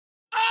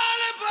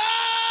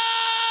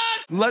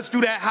Let's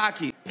do that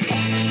hockey.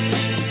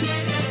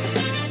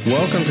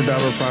 Welcome to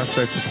Dobber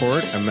Prospect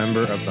Report, a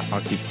member of the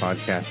Hockey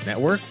Podcast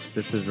Network.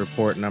 This is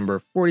report number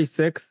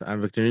 46.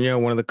 I'm Victor Nuno,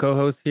 one of the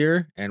co-hosts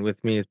here, and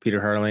with me is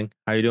Peter Harling.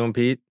 How you doing,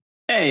 Pete?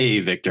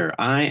 Hey, Victor.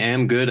 I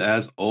am good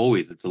as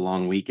always. It's a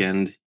long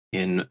weekend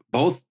in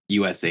both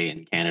USA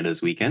and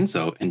Canada's weekend,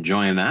 so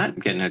enjoying that. I'm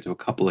getting out to a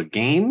couple of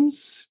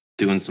games,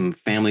 doing some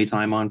family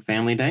time on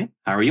Family Day.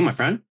 How are you, my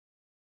friend?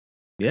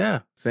 Yeah,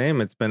 same.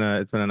 It's been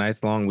a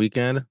nice long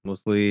weekend,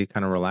 mostly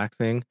kind of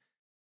relaxing.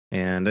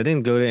 And I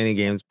didn't go to any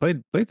games.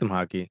 Played some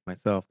hockey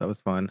myself. That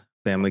was fun.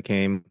 Family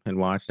came and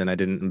watched, and I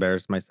didn't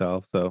embarrass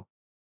myself. So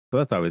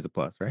that's always a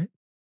plus, right?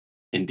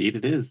 Indeed,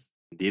 it is.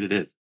 Indeed, it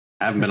is.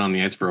 I haven't been on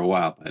the ice for a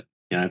while, but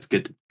yeah, it's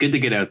good to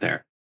get out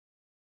there.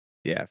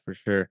 Yeah, for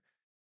sure.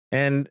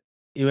 And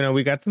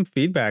we got some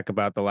feedback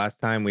about the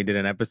last time we did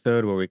an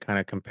episode where we kind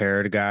of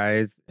compared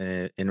guys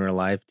in real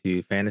life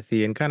to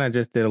fantasy and kind of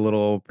just did a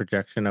little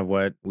projection of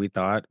what we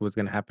thought was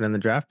going to happen in the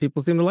draft.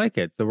 People seem to like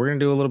it. So we're going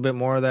to do a little bit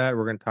more of that.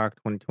 We're going to talk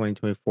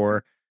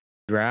 2024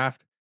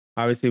 draft.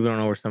 Obviously, we don't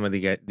know where some of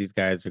these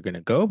guys are going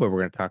to go, but we're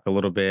going to talk a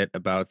little bit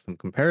about some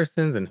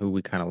comparisons and who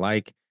we kind of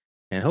like.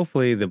 And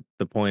hopefully the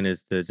point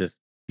is to just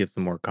give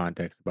some more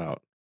context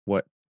about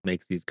what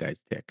makes these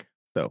guys tick.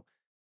 So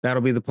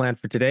that'll be the plan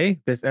for today.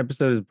 This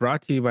episode is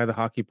brought to you by the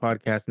Hockey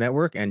Podcast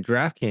Network and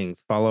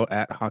DraftKings. Follow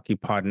at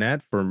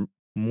HockeyPodNet for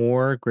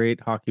more great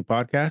hockey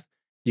podcasts.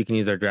 You can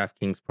use our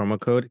DraftKings promo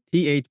code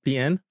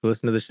THPN to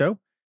listen to the show.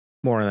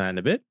 More on that in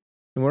a bit.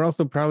 And we're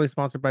also proudly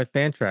sponsored by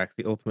Fantrax,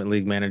 the ultimate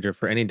league manager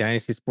for any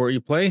dynasty sport you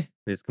play.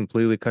 It is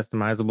completely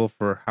customizable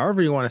for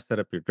however you want to set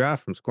up your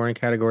draft, from scoring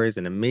categories,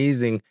 an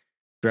amazing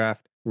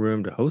draft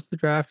room to host the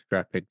draft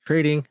pick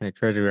trading, and a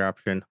treasury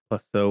option,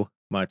 plus so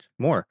much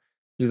more.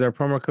 Use our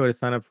promo code to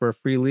sign up for a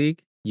free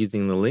league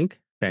using the link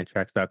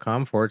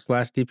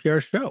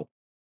fantrax.com/DPR show.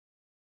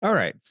 All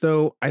right.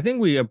 So I think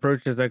we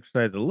approach this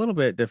exercise a little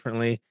bit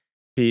differently,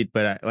 Pete.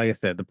 But like I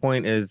said, the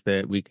point is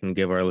that we can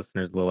give our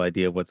listeners a little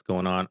idea of what's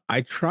going on.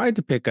 I tried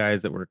to pick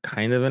guys that were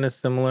kind of in a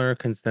similar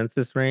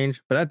consensus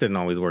range, but that didn't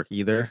always work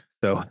either.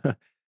 So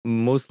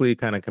mostly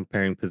kind of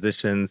comparing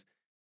positions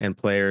and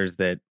players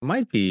that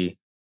might be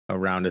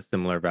around a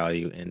similar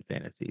value in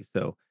fantasy.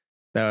 So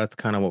that's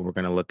kind of what we're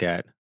going to look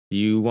at. Do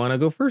you want to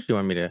go first? Do you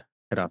want me to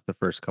head off the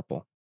first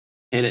couple?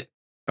 Hit it.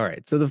 All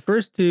right. So the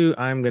first two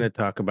I'm going to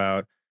talk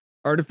about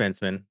are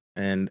defensemen.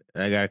 And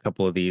I got a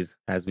couple of these,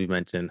 as we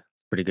mentioned.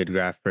 Pretty good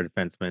draft for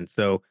defensemen.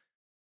 So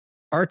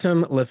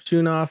Artem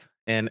Levshunov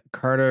and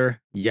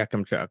Carter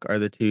Yakimchuk are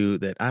the two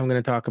that I'm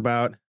going to talk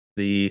about.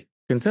 The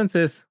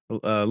consensus,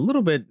 a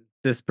little bit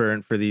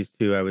disparate for these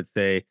two, I would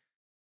say.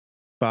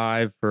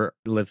 5 for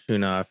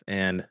Levshunov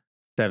and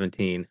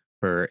 17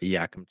 for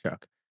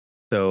Yakimchuk.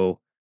 So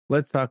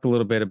let's talk a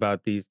little bit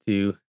about these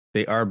two.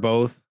 They are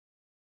both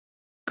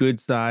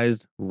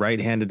good-sized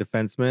right-handed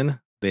defensemen.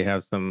 They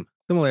have some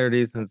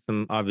similarities and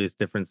some obvious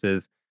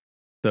differences.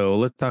 So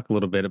let's talk a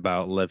little bit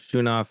about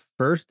Levshunov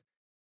first.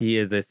 He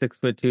is a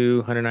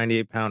 6'2",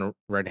 198-pound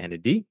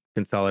right-handed D,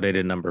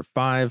 consolidated number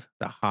 5.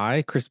 The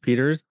high, Chris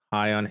Peters,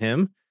 high on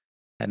him.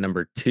 At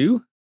number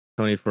 2,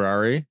 Tony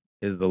Ferrari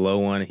is the low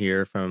one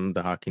here from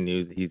the Hockey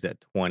News. He's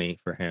at 20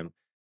 for him.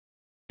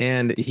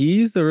 And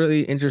he's a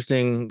really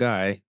interesting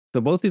guy. So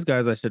both these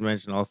guys, I should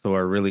mention, also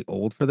are really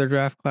old for their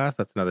draft class.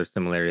 That's another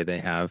similarity they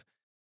have.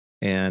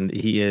 And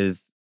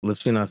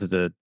Levshunov is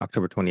a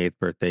October 28th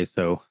birthday,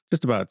 so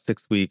just about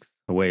 6 weeks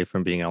away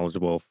from being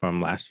eligible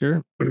from last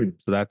year.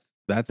 So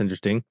that's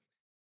interesting.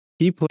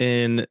 He played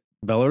in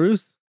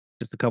Belarus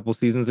just a couple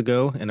seasons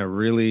ago in a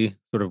really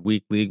sort of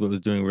weak league, but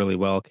was doing really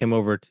well. Came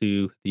over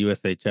to the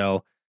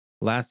USHL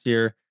last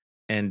year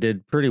and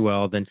did pretty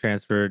well. Then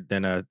transferred,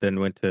 then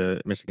went to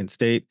Michigan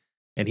State,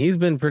 and he's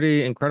been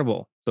pretty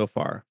incredible so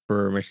far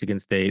for Michigan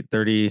State.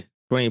 20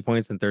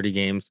 points in 30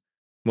 games.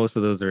 Most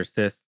of those are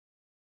assists,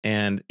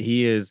 and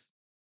he is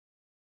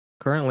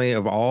currently,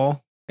 of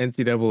all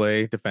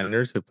NCAA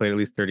defenders who played at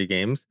least 30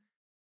 games,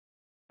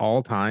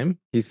 all time,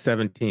 he's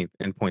 17th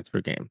in points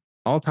per game.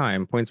 All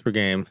time points per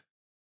game,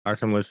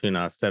 Artem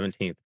Levshunov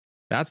 17th.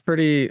 That's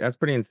pretty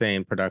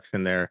insane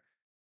production there.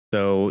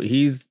 So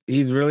he's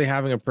really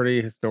having a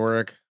pretty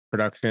historic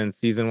production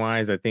season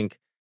wise. I think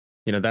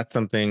that's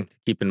something to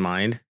keep in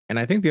mind. And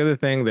I think the other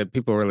thing that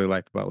people really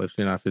like about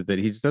Levshunov is that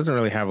he just doesn't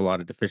really have a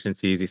lot of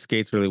deficiencies. He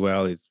skates really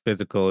well. He's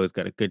physical. He's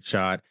got a good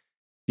shot.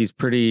 He's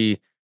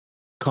pretty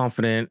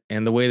confident,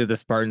 and the way that the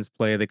Spartans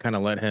play, they kind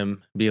of let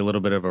him be a little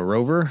bit of a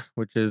rover,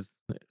 which is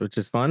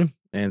fun.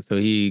 And so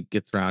he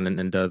gets around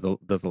and does a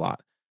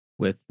lot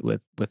with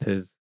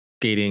his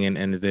skating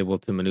and is able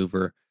to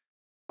maneuver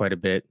quite a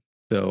bit.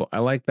 So I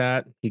like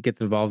that. He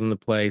gets involved in the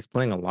play. He's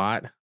playing a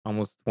lot,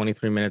 almost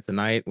 23 minutes a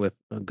night with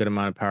a good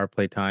amount of power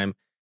play time.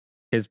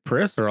 His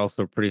press are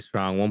also pretty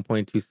strong,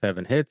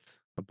 1.27 hits,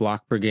 a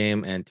block per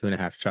game, and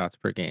 2.5 shots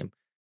per game.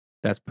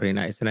 That's pretty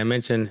nice. And I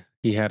mentioned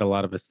he had a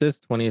lot of assists,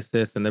 20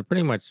 assists, and they're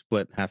pretty much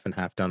split half and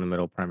half down the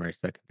middle, primary,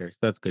 secondary. So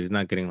that's good. He's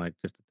not getting like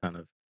just a ton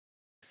of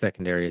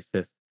secondary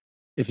assists.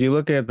 If you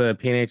look at the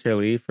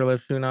PNHLE for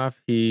Levshunov,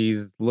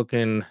 he's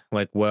looking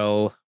like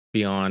well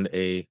beyond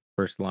a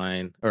first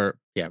line, or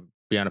yeah,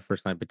 beyond a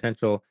first line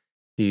potential.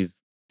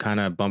 He's kind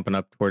of bumping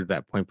up towards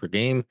that point per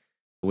game,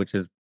 which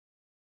is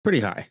pretty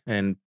high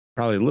and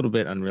probably a little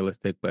bit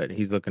unrealistic, but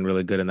he's looking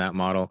really good in that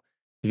model.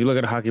 If you look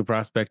at hockey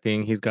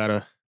prospecting, he's got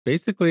a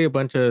basically a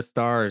bunch of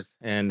stars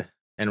and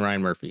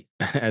Ryan Murphy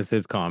as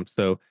his comps.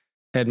 So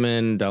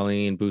Hedman,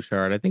 Darlene,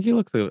 Bouchard. I think he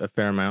looks a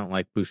fair amount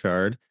like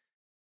Bouchard.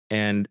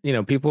 And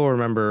people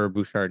remember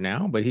Bouchard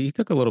now, but he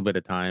took a little bit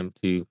of time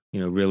to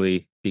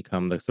really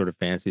become the sort of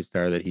fantasy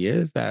star that he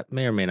is. That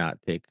may or may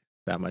not take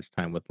that much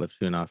time with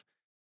Lifshunov.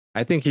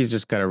 I think he's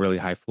just got a really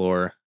high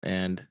floor,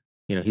 and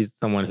he's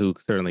someone who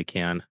certainly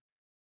can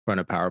run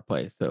a power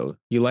play. So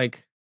you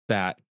like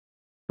that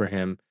for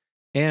him.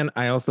 And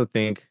I also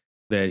think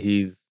that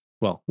he's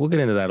well, we'll get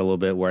into that a little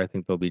bit where I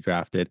think they'll be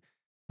drafted.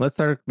 Let's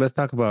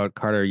talk about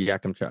Carter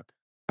Yakimchuk.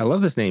 I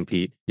love this name,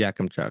 Pete.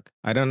 Yakimchuk.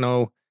 I don't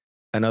know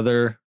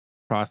another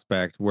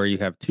prospect where you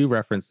have two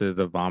references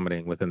of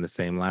vomiting within the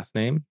same last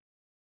name.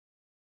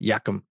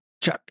 Yakimchuk.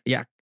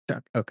 Yakimchuk.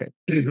 Okay.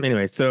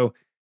 Anyway, so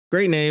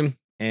great name.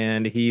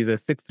 And he's a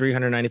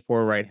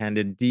 6'3",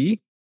 right-handed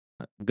D.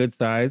 Good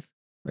size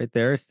right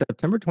there.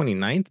 September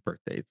 29th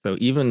birthday. So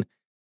even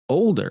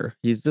older.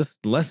 He's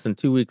just less than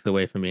 2 weeks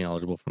away from being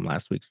eligible from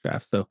last week's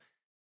draft. So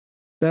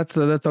that's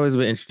always a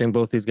bit interesting.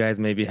 Both these guys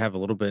maybe have a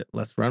little bit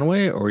less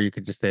runway, or you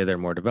could just say they're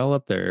more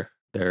developed. Their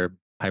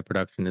high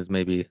production is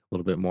maybe a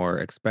little bit more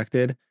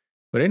expected.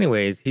 But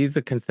anyways, he's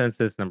a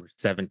consensus number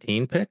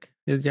 17 pick.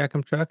 Is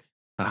Yakimchuk.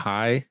 A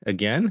high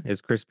again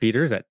is Chris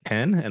Peters at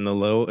 10, and the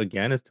low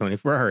again is Tony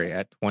Ferrari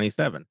at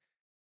 27.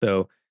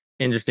 So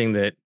interesting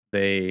that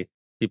they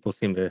people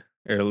seem to,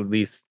 or at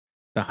least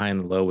the high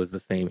and the low was the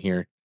same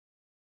here.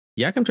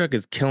 Yakimchuk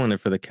is killing it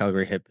for the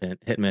Calgary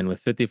Hitmen with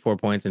 54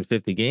 points in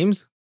 50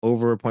 games,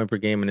 over a point per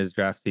game in his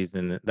draft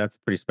season. That's a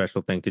pretty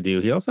special thing to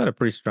do. He also had a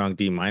pretty strong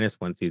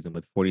D-1 season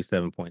with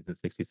 47 points in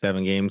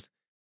 67 games.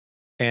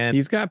 And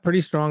he's got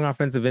pretty strong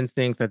offensive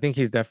instincts. I think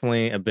he's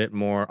definitely a bit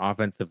more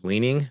offensive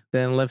leaning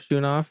than Lev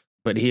Shunov,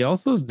 but he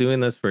also is doing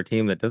this for a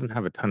team that doesn't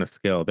have a ton of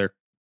skill. Their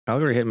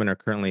Calgary Hitmen are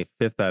currently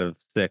fifth out of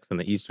six in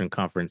the Eastern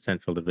Conference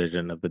Central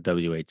Division of the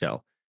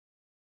WHL.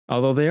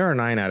 Although they are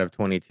 9 out of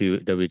 22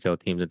 WHL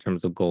teams in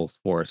terms of goals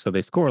for, so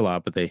they score a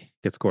lot, but they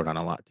get scored on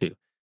a lot too.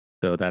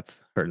 So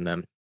that's hurting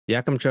them.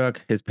 Yakimchuk,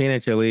 his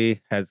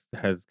PNHLE has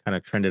kind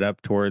of trended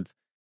up towards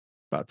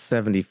about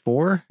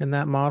 74 in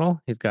that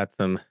model. He's got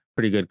some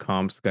pretty good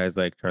comps, guys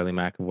like Charlie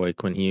McAvoy,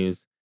 Quinn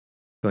Hughes,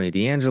 Tony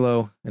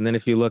D'Angelo. And then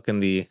if you look in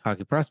the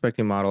hockey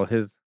prospecting model,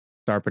 his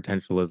star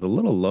potential is a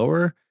little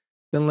lower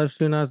than Lev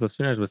Shunav's. Lev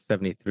Shunav's was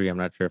 73. I'm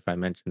not sure if I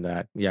mentioned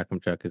that.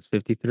 Yakimchuk is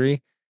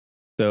 53.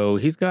 So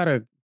he's got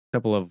a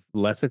couple of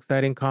less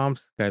exciting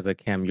comps, guys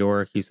like Cam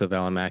York, Yusuf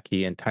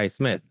Alamaki, and Ty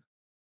Smith.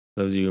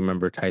 Those of you who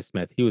remember Ty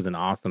Smith, he was an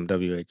awesome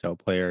WHL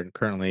player and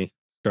currently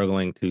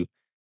struggling to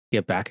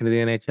get back into the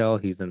NHL.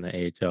 He's in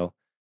the AHL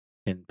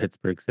in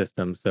Pittsburgh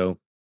system. So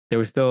there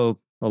was still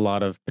a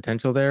lot of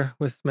potential there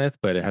with Smith,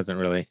 but it hasn't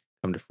really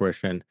come to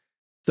fruition.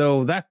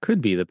 So that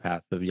could be the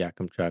path of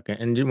Yakimchuk.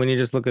 And when you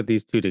just look at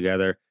these two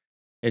together,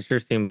 it sure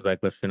seems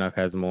like Lifshunov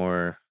has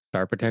more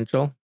star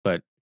potential.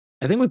 But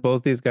I think with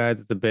both these guys,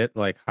 it's a bit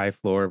like high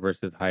floor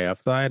versus high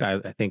upside. I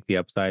think the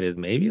upside is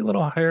maybe a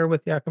little higher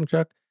with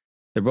Yakimchuk.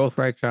 They're both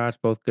right shots,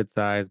 both good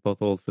size,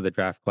 both old for the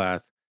draft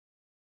class.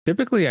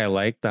 Typically, I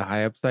like the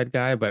high upside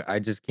guy, but I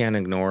just can't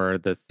ignore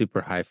the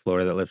super high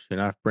floor that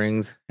Lifshunov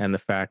brings, and the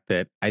fact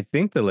that I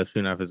think that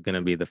Lifshunov is going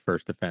to be the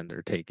first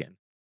defender taken.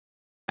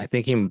 I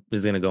think he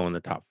is going to go in the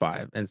top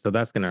five, and so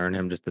that's going to earn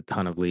him just a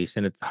ton of leash.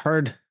 And it's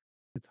hard.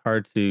 It's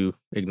hard to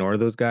ignore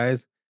those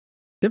guys.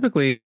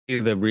 Typically,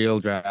 the real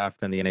draft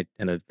and and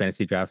the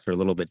fantasy drafts are a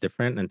little bit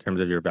different in terms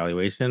of your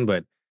evaluation,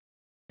 but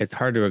it's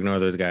hard to ignore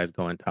those guys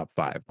going top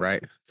five,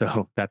 right?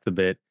 So that's a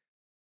bit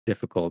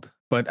difficult.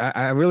 But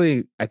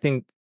I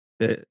think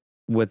that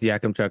with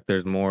Yakimchuk,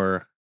 there's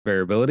more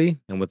variability,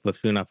 and with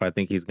Lifshunov, I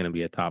think he's going to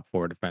be a top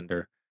four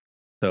defender.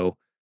 So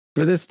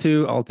for this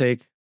too, I'll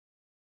take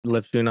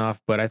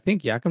Lifshunov, but I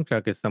think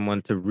Yakimchuk is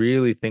someone to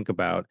really think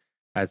about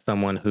as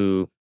someone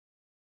who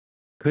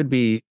could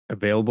be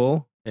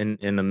available in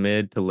the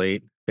mid to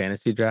late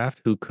fantasy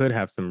draft, who could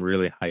have some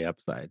really high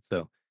upside.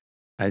 So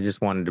I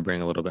just wanted to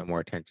bring a little bit more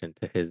attention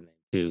to his name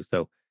too.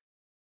 So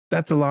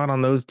that's a lot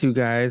on those two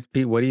guys.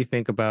 Pete, what do you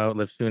think about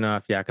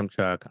Lifshunov,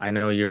 Yakimchuk? I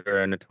know you're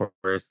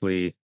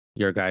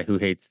a guy who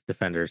hates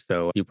defenders,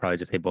 so you probably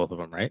just hate both of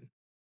them, right?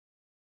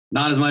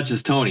 Not as much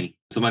as Tony.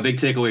 So my big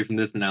takeaway from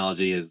this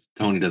analogy is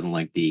Tony doesn't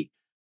like D.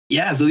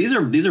 Yeah, so these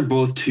are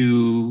both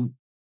two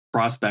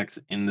prospects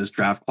in this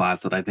draft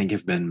class that I think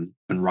have been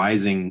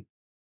rising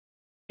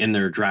in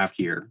their draft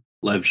year.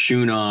 Lev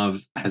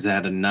Shunov has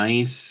had a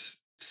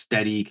nice,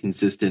 steady,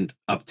 consistent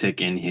uptick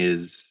in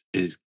his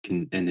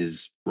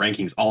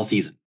rankings all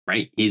season.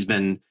 Right, he's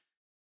been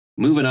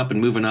moving up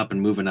and moving up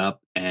and moving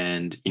up,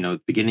 and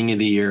beginning of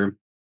the year,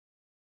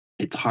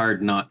 it's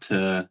hard not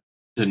to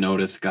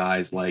notice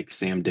guys like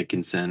Sam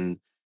Dickinson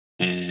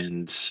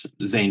and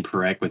Zane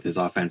Perek with his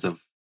offensive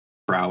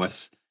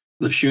prowess.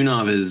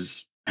 Levshunov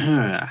is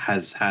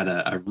has had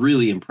a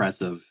really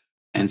impressive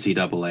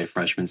NCAA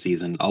freshman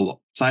season.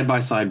 Side by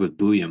side with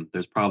Booyam,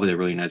 there's probably a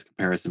really nice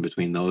comparison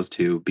between those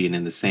two being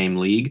in the same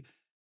league.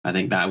 I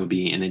think that would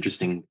be an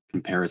interesting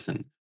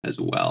comparison as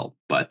well.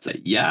 But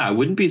yeah, I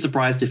wouldn't be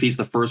surprised if he's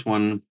the first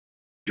one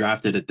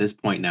drafted at this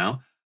point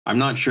now. I'm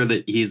not sure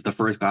that he's the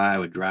first guy I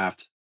would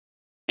draft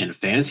in a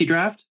fantasy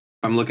draft.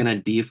 I'm looking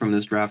at D from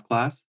this draft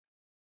class.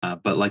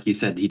 But like you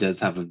said, he does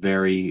have a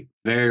very,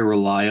 very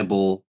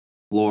reliable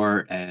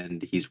floor,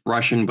 and he's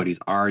Russian, but he's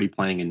already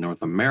playing in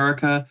North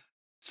America.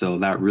 So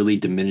that really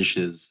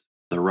diminishes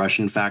the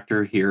Russian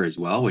factor here as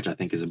well, which I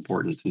think is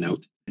important to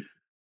note.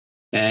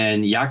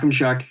 And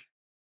Yakimchuk,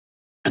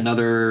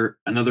 another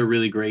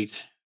really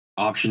great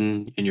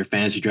option in your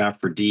fantasy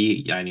draft for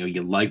D. Yeah, I know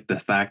you like the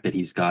fact that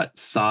he's got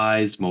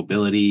size,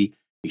 mobility,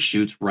 he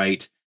shoots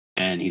right,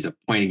 and he's a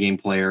point of game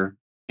player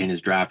in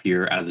his draft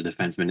year as a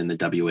defenseman in the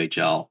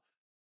WHL.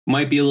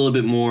 Might be a little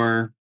bit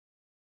more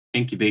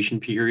incubation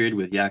period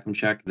with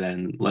Yakimchuk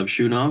than Lev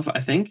Shunov,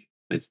 I think.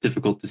 It's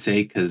difficult to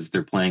say because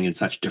they're playing in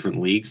such different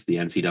leagues. The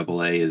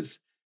NCAA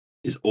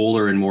is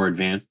older and more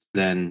advanced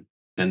than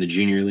the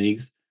junior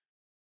leagues.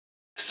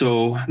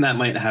 So that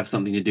might have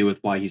something to do with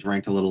why he's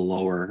ranked a little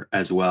lower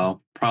as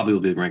well. Probably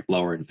will be ranked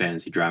lower in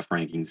fantasy draft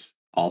rankings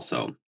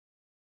also.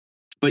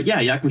 But yeah,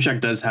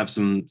 Yakimchuk does have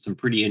some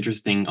pretty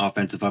interesting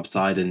offensive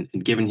upside, and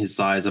given his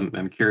size,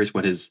 I'm curious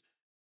what his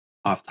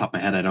off the top of my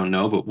head, I don't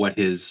know, but what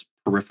his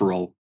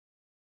peripheral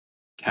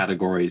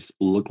categories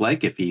look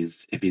like if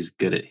he's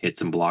good at hits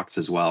and blocks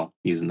as well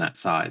using that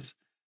size.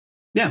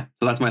 Yeah,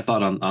 so that's my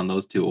thought on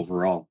those two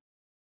overall.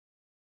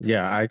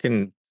 Yeah, I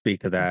can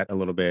speak to that a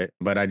little bit,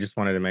 but I just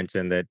wanted to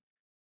mention that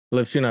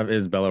Levshunov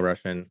is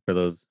Belarusian for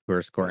those who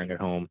are scoring at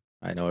home.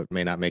 I know it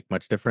may not make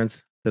much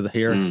difference to the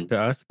here Mm, to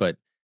us, but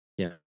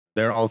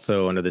they're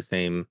also under the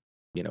same,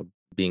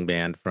 being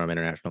banned from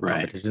international right.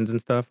 competitions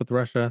and stuff with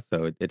Russia,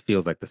 so it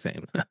feels like the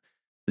same.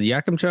 The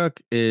Yakimchuk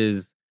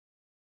is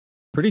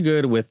pretty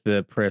good with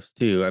the prefs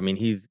too. I mean,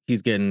 he's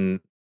getting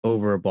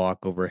over a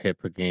block, over a hit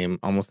per game,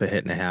 almost a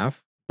hit and a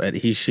half, but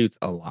he shoots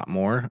a lot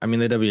more. I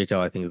mean, the WHL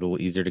I think is a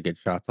little easier to get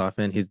shots off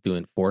in. He's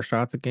doing 4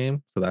 shots a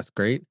game, so that's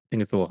great. I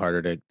think it's a little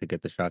harder to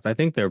get the shots. I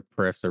think their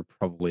prefs are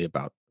probably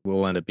about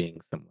will end up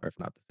being similar, if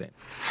not the same.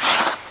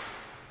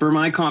 For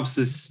my comps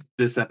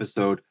this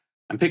episode,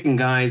 I'm picking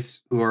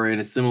guys who are in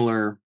a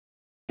similar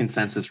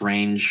consensus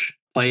range,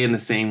 play in the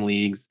same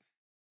leagues,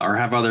 or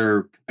have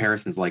other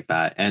comparisons like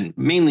that. And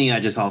mainly, I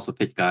just also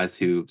picked guys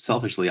who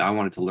selfishly I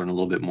wanted to learn a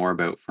little bit more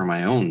about for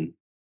my own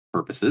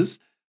purposes.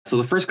 So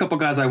the first couple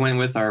guys I went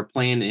with are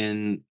playing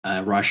in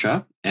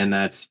Russia, and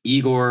that's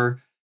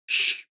Igor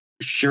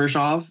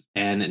Shirshov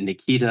and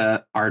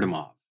Nikita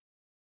Artemonov.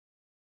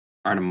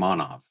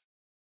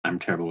 I'm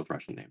terrible with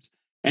Russian names.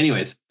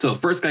 Anyways, so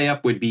first guy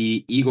up would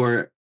be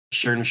Igor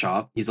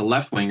Chernyshov. He's a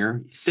left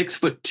winger,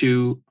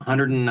 6'2",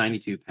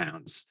 192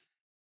 pounds.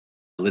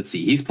 Let's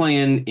see. He's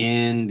playing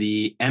in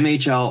the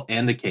MHL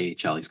and the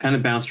KHL. He's kind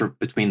of bounced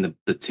between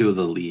the two of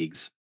the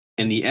leagues.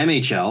 In the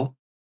MHL,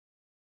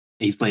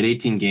 he's played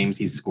 18 games.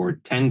 He's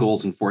scored 10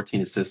 goals and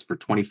 14 assists for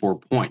 24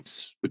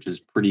 points, which is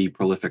pretty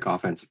prolific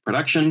offensive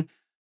production.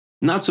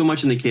 Not so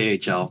much in the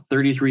KHL.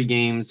 33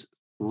 games,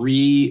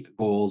 3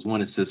 goals,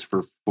 1 assist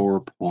for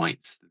 4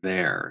 points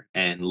there,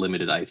 and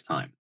limited ice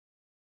time.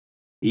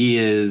 He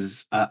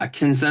is a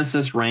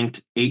consensus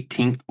ranked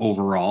 18th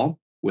overall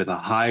with a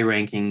high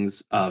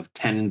rankings of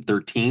 10 and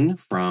 13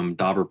 from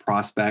Dobber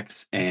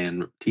Prospects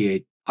and TA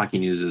Hockey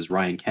News'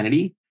 Ryan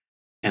Kennedy.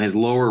 And his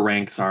lower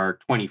ranks are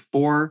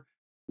 24,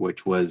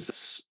 which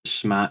was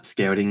Schmat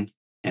Scouting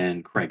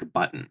and Craig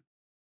Button.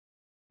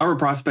 Our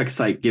prospect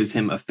site gives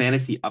him a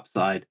fantasy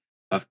upside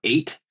of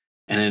 8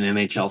 and an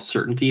MHL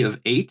certainty of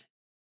 8.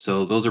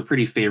 So those are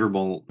pretty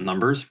favorable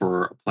numbers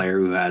for a player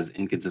who has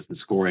inconsistent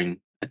scoring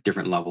at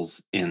different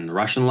levels in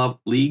Russian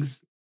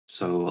leagues.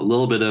 So a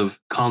little bit of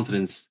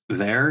confidence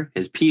there.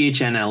 His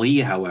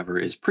PHNLE, however,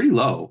 is pretty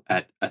low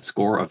at a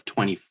score of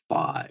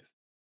 25.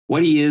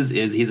 What he is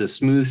he's a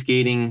smooth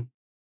skating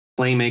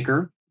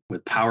playmaker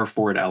with power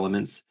forward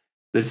elements.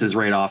 This is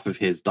right off of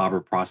his Dobber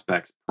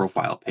Prospects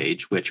profile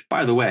page, which,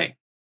 by the way,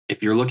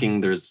 if you're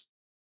looking,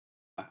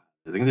 I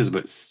think there's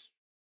about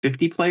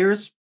 50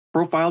 players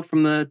profiled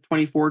from the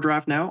 24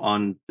 draft now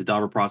on the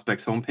Dobber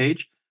Prospects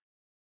homepage.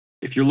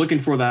 If you're looking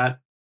for that,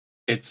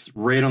 it's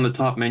right on the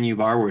top menu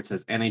bar where it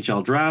says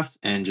NHL draft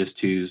and just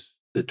choose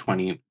the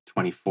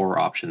 2024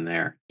 option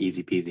there.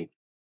 Easy peasy.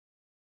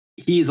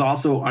 He is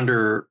also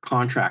under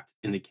contract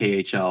in the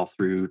KHL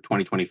through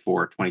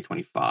 2024,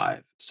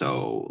 2025.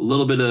 So a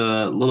little bit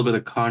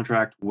of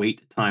contract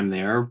wait time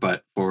there,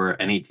 but for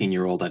an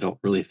 18-year-old, I don't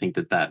really think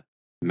that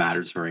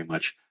matters very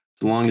much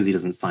as long as he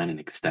doesn't sign an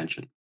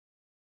extension.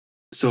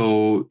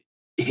 So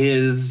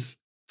his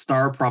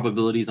star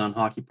probabilities on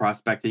hockey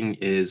prospecting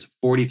is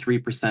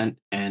 43%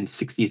 and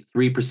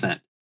 63%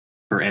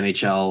 for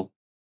NHL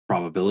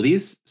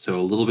probabilities. So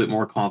a little bit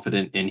more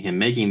confident in him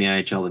making the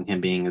NHL than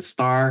him being a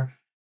star.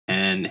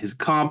 And his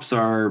comps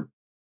are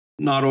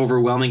not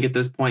overwhelming at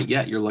this point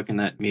yet. You're looking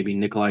at maybe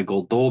Nikolai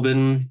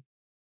Goldobin,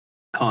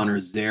 Connor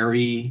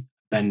Zary,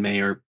 Ben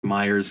Mayer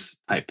Myers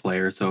type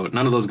player. So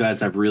none of those guys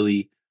have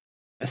really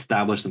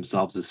established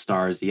themselves as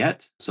stars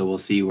yet. So we'll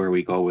see where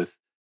we go with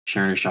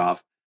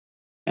Chernyshov.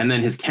 And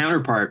then his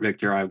counterpart,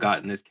 Victor, I've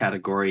got in this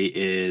category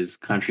is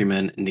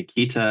countryman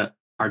Nikita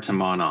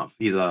Artemonov.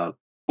 He's a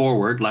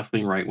forward, left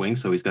wing, right wing.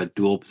 So he's got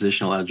dual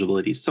positional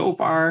eligibility so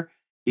far.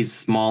 He's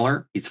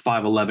smaller. He's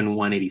 5'11,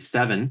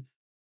 187,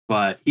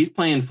 but he's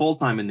playing full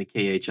time in the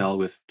KHL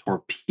with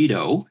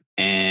Torpedo.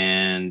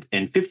 And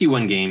in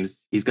 51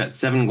 games, he's got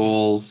 7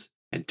 goals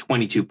and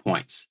 22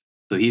 points.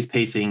 So he's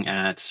pacing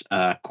at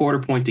a quarter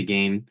point a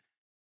game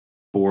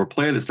for a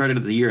player that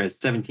started the year as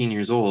 17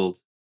 years old.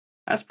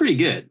 That's pretty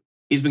good.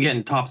 He's been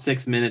getting top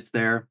 6 minutes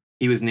there.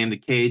 He was named the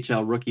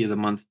KHL Rookie of the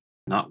Month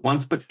not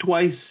once, but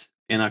twice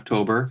in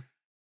October.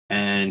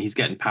 And he's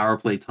getting power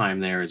play time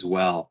there as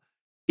well.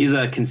 He's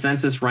a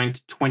consensus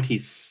ranked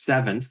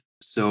 27th,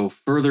 so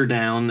further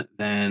down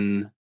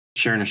than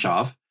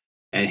Chernyshov.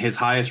 And his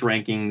highest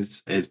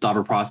rankings is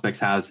Dobber Prospects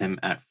has him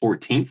at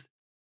 14th.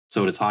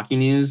 So does Hockey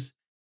News.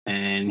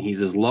 And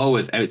he's as low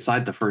as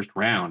outside the first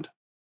round,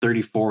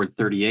 34 and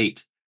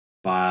 38,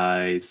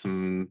 by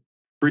some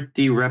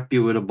pretty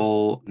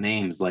reputable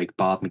names like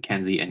Bob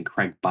McKenzie and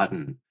Craig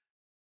Button.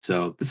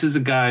 So this is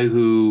a guy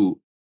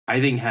who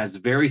I think has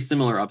very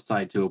similar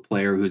upside to a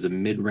player who's a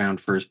mid-round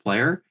first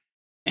player.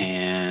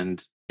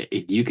 And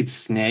if you could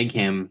snag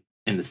him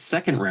in the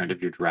second round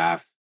of your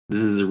draft,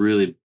 this is a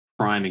really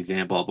prime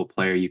example of a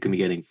player you can be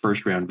getting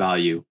first round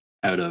value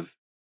out of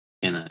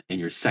in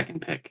your second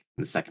pick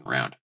in the second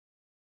round.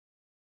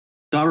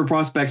 Dobber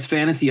Prospects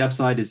fantasy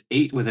upside is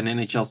 8 with an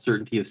NHL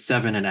certainty of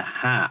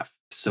 7.5.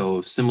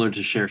 So similar to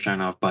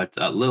Shershanov, but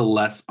a little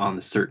less on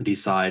the certainty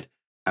side.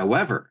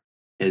 However,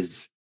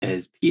 his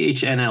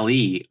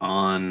PHNLE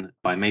on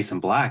by Mason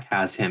Black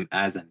has him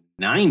as a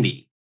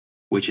 90,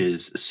 which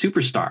is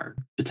superstar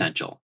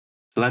potential.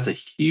 So that's a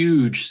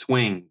huge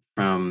swing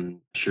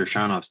from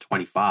Shershanov's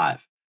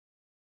 25.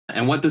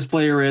 And what this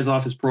player is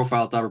off his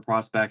profile at Dobber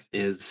Prospects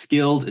is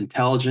skilled,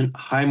 intelligent,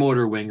 high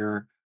motor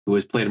winger who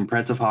has played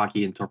impressive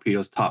hockey in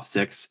Torpedo's top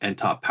 6 and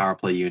top power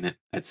play unit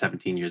at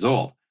 17 years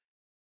old.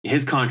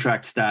 His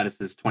contract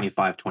status is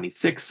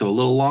 25-26, so a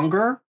little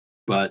longer,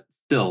 but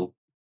still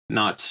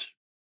not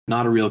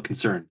not a real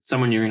concern.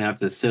 Someone you're going to have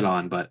to sit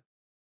on, but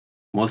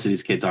most of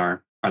these kids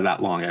are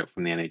that long out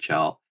from the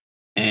NHL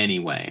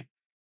anyway.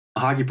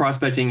 Hockey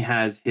prospecting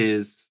has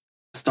his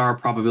star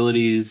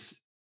probabilities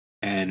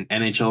and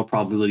NHL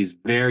probabilities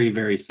very,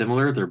 very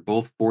similar. They're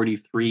both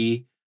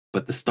 43,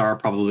 but the star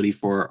probability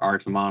for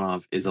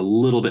Artemonov is a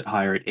little bit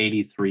higher at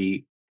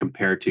 83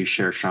 compared to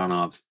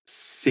Shershanov's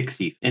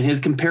 60. And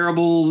his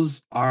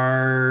comparables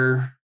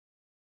are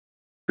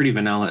pretty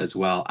vanilla as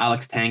well.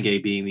 Alex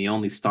Tanguay being the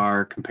only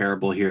star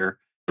comparable here.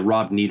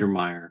 Rob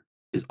Niedermeyer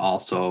is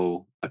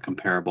also a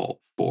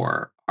comparable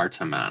for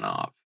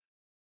Artemonov.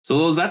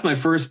 So that's my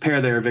first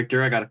pair there,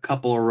 Victor. I got a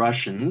couple of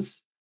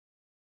Russians.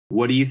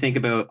 What do you think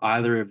about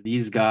either of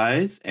these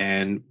guys?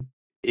 And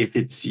if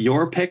it's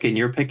your pick and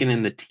you're picking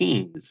in the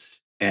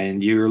teens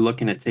and you're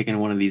looking at taking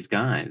one of these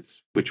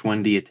guys, which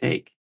one do you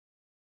take?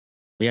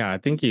 Yeah, I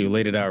think you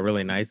laid it out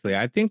really nicely.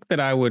 I think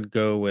that I would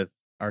go with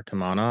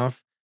Artemonov.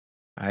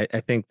 I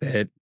think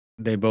that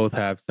they both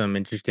have some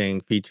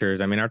interesting features.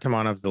 I mean,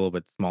 Artemonov's a little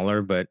bit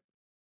smaller, but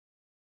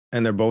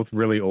and they're both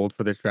really old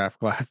for this draft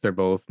class. They're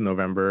both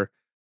November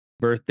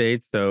birth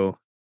dates, so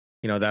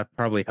that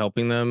probably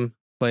helping them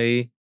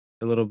play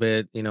a little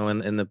bit, in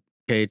the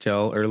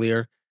KHL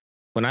earlier.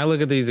 When I look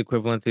at these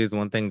equivalencies,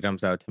 one thing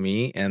jumps out to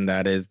me, and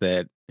that is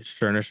that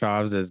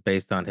Chernyshov's is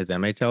based on his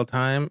MHL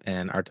time,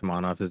 and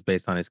Artemonov's is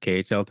based on his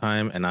KHL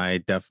time, and I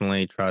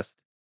definitely trust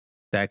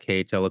that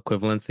KHL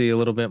equivalency a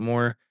little bit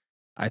more.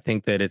 I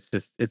think that it's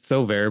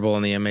so variable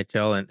in the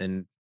MHL,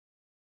 and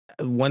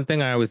one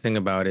thing I always think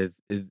about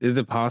is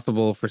it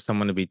possible for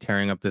someone to be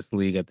tearing up this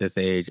league at this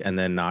age and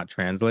then not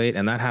translate?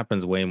 And that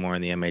happens way more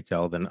in the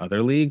MHL than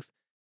other leagues.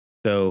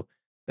 So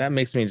that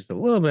makes me just a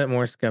little bit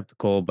more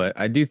skeptical. But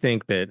I do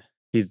think that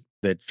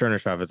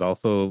Chernyshov is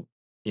also,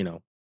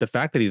 the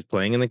fact that he's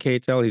playing in the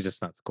KHL, he's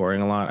just not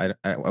scoring a lot.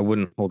 I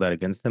wouldn't hold that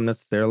against him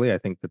necessarily. I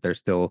think that there's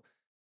still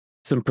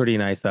some pretty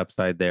nice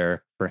upside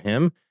there for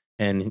him.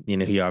 And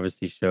he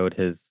obviously showed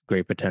his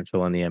great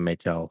potential in the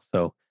MHL.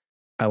 So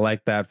I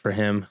like that for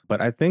him,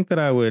 but I think that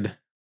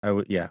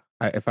yeah.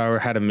 If I were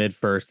had a mid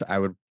first, I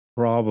would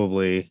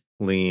probably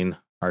lean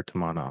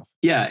Artemonov.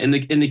 Yeah, in the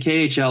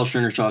KHL,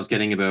 Chernyshov's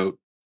getting about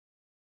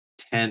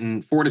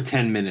 4 to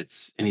 10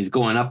 minutes, and he's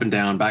going up and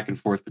down, back and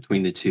forth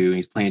between the two. And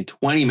he's playing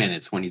 20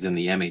 minutes when he's in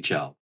the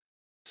MHL.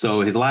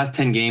 So his last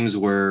 10 games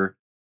were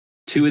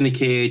 2 in the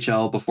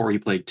KHL before he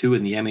played 2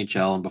 in the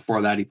MHL. And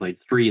before that, he played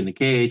 3 in the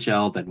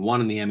KHL, then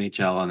 1 in the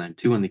MHL, and then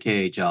 2 in the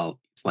KHL.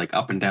 It's like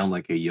up and down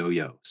like a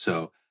yo-yo.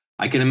 So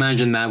I can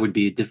imagine that would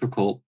be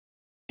difficult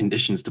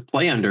conditions to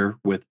play under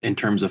with in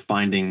terms of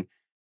finding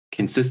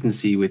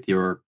consistency with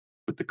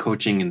the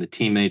coaching and the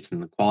teammates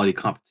and the quality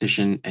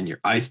competition and your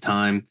ice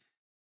time.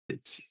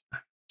 It's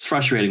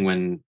frustrating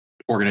when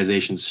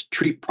organizations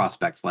treat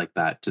prospects like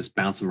that, just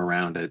bounce them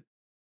around. It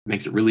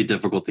makes it really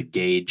difficult to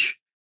gauge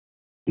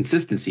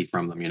consistency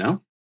from them, you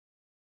know?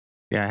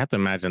 Yeah, I have to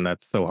imagine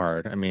that's so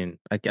hard. I mean,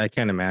 I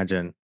can't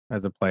imagine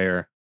as a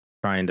player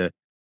trying to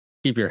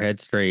keep your head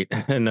straight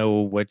and know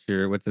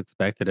what's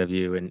expected of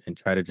you and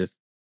try to just,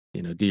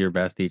 do your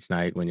best each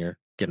night when you're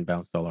getting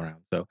bounced all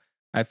around. So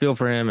I feel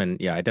for him and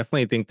yeah, I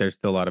definitely think there's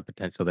still a lot of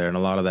potential there and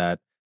a lot of that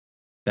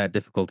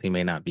difficulty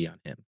may not be on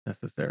him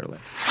necessarily.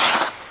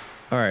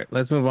 All right,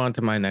 let's move on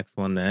to my next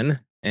one then.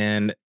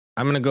 And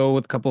I'm gonna go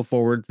with a couple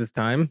forwards this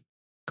time.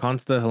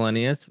 Consta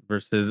Hellenius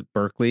versus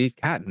Berkeley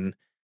Catton.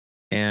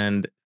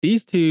 And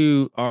these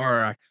two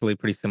are actually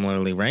pretty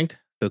similarly ranked.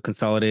 So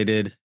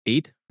consolidated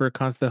 8 for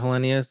Consta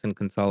Hellenius and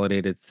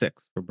consolidated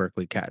 6 for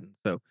Berkeley Catton.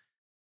 So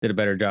did a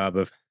better job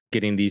of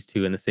getting these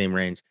two in the same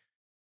range.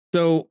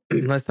 So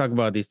let's talk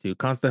about these two.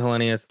 Consta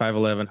Hellenius,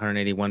 5'11",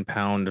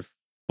 181-pound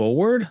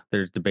forward.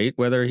 There's debate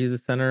whether he's a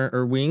center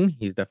or wing.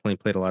 He's definitely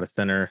played a lot of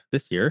center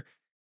this year.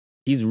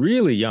 He's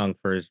really young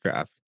for his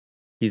draft.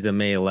 He's a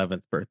May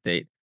 11th birth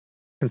date.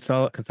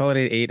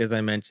 Consolidated 8, as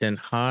I mentioned.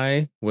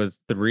 High was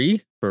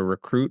 3 for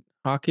recruit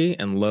hockey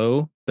and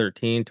low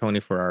 13, Tony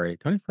Ferrari.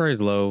 Tony Ferrari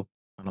is low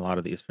on a lot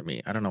of these for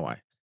me. I don't know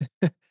why.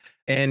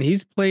 And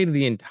he's played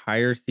the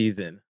entire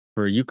season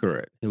for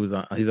Eucharist. He's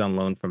on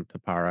loan from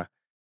Tapara.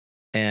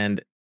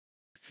 And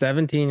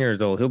 17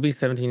 years old. He'll be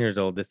 17 years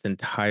old this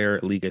entire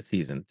Liga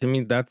season. To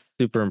me, that's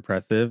super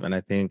impressive, and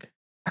I think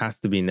has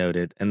to be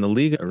noted. And the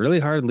league, a really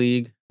hard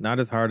league, not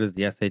as hard as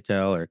the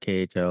SHL or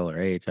KHL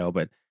or AHL,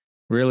 but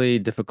really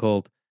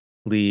difficult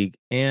league.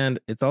 And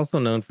it's also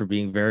known for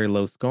being very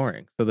low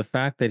scoring. So the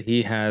fact that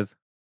he has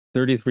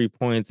 33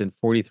 points in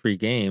 43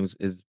 games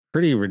is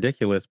pretty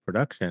ridiculous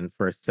production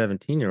for a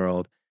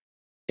 17-year-old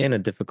in a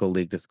difficult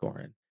league to score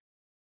in.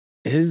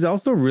 He's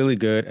also really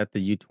good at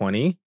the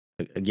U20.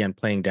 Again,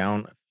 playing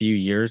down a few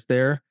years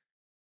there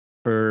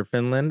for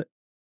Finland.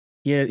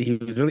 Yeah, he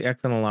was really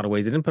excellent in a lot of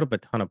ways. He didn't put up a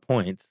ton of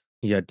points.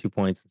 He had 2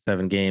 points in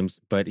 7 games,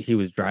 but he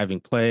was driving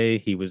play.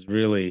 He was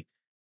really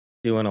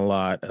doing a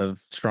lot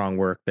of strong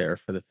work there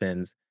for the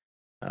Finns,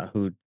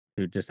 who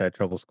just had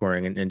trouble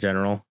scoring in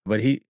general. But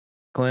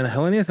Glenn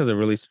Hellenius has a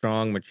really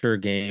strong, mature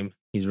game.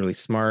 He's really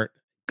smart,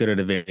 good at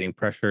evading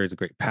pressure. He's a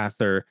great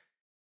passer.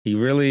 He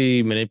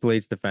really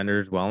manipulates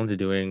defenders well into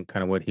doing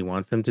kind of what he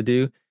wants them to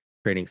do,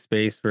 creating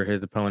space for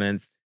his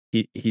opponents.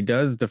 He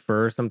does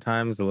defer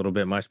sometimes a little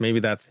bit much. Maybe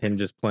that's him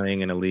just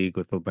playing in a league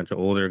with a bunch of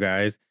older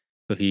guys.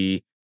 So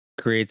he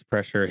creates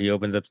pressure, he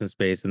opens up some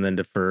space and then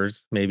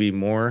defers maybe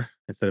more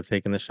instead of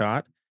taking the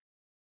shot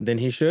than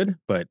he should.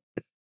 But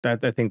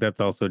that I think that's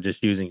also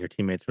just using your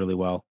teammates really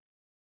well.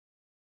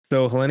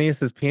 So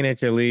Hellenius is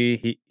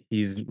PNHLE.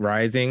 He's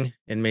rising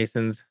in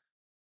Mason's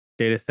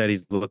data set.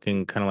 He's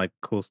looking kind of like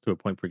close to a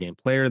point per game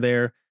player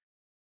there.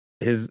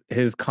 His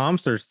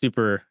comps are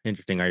super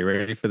interesting. Are you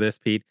ready for this,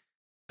 Pete?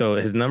 So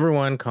his number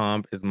one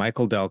comp is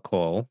Michael Del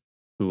Cole,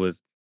 who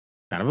was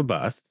kind of a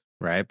bust,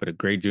 right? But a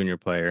great junior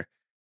player.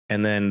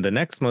 And then the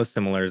next most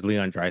similar is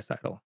Leon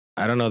Draisaitl.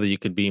 I don't know that you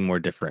could be more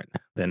different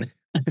than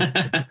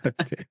those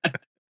two.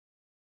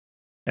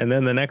 And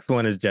then the next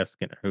one is Jeff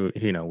Skinner, who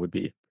would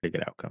be a pretty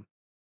good outcome.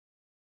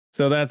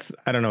 So that's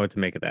I don't know what to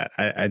make of that.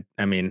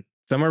 I mean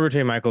somewhere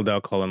between Michael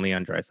Del Cole and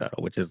Leon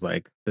Draisaitl, which is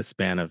like the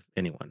span of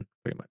anyone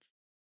pretty much.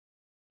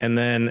 And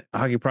then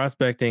hockey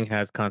prospecting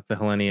has Consta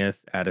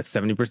Hellenius at a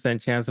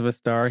 70% chance of a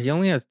star. He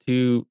only has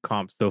 2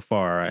 comps so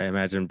far. I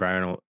imagine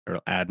Brian will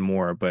add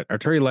more, but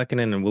Arturi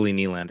Lehkonen and Willie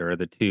Nylander are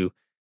the 2.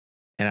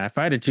 And if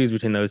I had to choose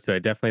between those 2, I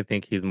definitely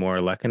think he's more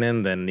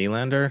Lehkonen than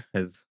Nylander,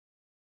 as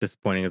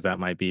disappointing as that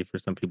might be for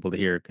some people to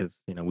hear,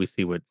 because we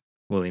see what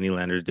Willie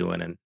Nylander's doing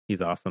and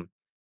he's awesome.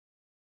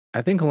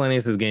 I think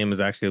Hellenius' game is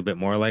actually a bit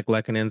more like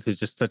Lehkonen's, who's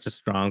just such a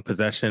strong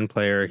possession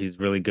player. He's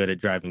really good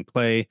at driving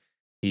play.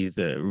 He's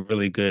a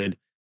really good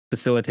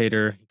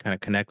facilitator. He kind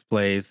of connects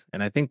plays.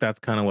 And I think that's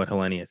kind of what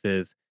Hellenius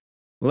is.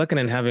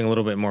 Lehkonen having a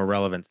little bit more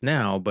relevance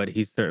now, but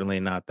he's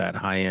certainly not that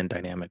high end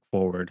dynamic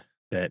forward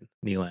that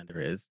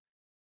Nylander is.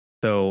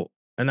 So,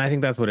 and I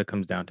think that's what it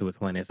comes down to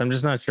with Hellenius. I'm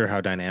just not sure how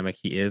dynamic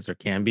he is or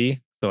can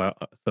be. So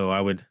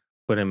I would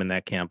put him in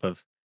that camp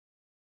of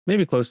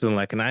maybe closer than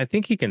Lehkonen. I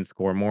think he can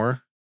score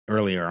more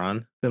earlier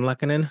on than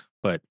Lehkonen,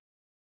 but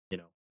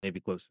maybe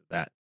closer to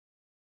that.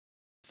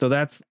 So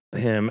that's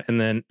him,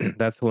 and then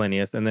that's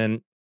Hellenius, and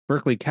then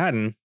Berkeley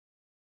Catton.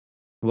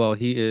 Well,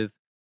 he is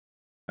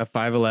a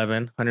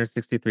 5'11",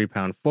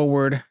 163-pound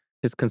forward.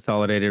 His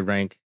consolidated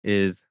rank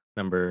is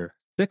number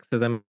 6,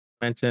 as I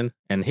mentioned,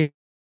 and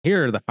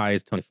here the high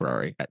is Tony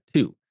Ferrari at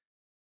 2.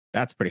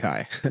 That's pretty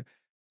high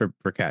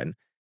for Catton.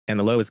 And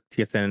the low is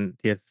TSN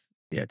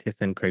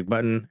Craig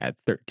Button at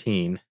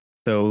 13.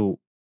 So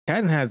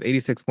Catton has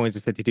 86 points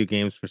in 52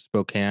 games for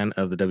Spokane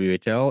of the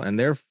WHL, and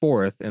they're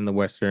 4th in the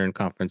Western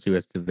Conference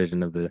US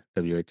division of the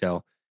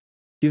WHL.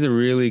 He's a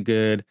really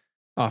good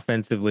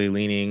offensively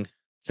leaning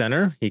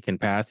center. He can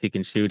pass, he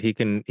can shoot, he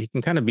can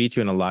kind of beat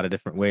you in a lot of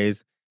different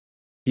ways.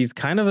 He's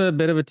kind of a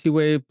bit of a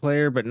two-way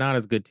player, but not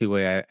as good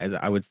two-way as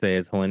I would say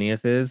as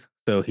Hellenius is.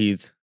 So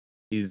he's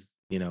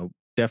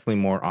definitely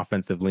more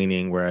offensive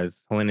leaning,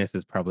 whereas Hellenius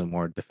is probably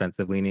more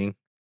defensive leaning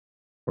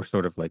or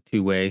sort of like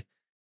two-way.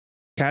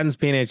 Cadden's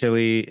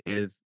PNHLE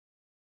is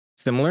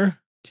similar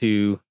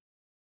to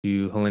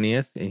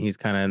Hellenius, and he's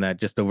kind of in that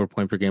just over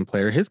point per game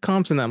player. His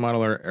comps in that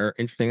model are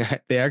interesting.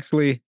 They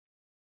actually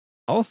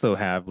also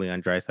have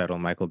Leon Draisaitl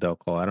and Michael Del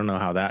Cole. I don't know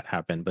how that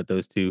happened, but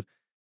those two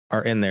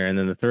are in there. And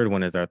then the third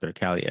one is Arthur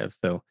Kaliev.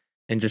 So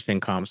interesting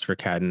comps for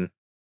Cadden.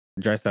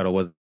 Draisaitl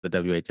was the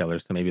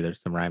WHLer, so maybe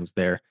there's some rhymes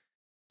there.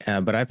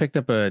 But I picked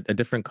up a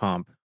different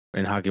comp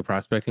in hockey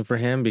prospecting for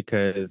him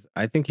because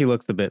I think he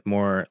looks a bit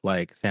more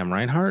like Sam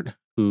Reinhart,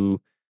 who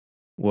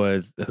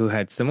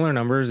had similar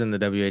numbers in the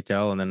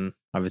WHL, and then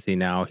obviously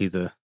now he's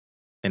a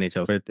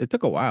NHL. So it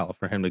took a while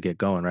for him to get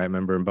going, right? I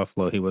remember in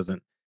Buffalo he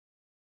wasn't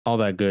all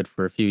that good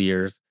for a few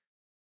years.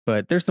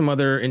 But there's some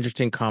other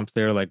interesting comps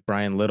there, like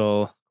Brian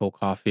Little, Cole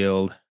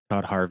Caulfield,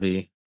 Todd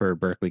Harvey for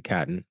Berkeley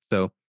Catton.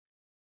 So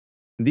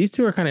these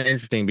two are kind of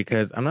interesting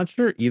because I'm not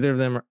sure either of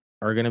them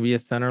are going to be a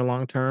center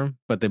long term,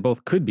 but they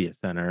both could be a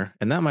center,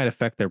 and that might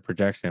affect their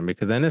projection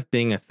because then if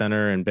being a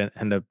center and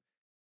end up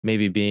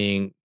maybe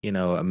being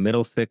a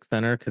middle six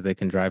center because they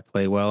can drive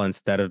play well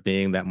instead of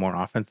being that more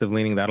offensive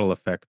leaning, that'll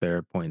affect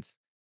their points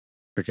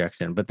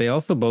projection. But they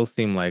also both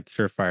seem like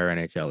surefire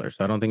NHLers,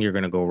 so I don't think you're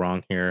going to go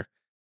wrong here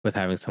with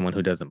having someone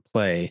who doesn't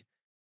play.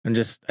 And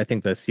just I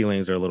think the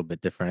ceilings are a little bit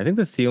different. I think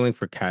the ceiling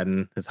for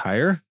Cadden is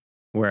higher,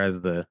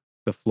 whereas the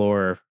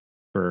floor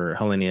for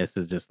Hellenius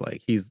is just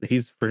like he's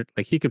for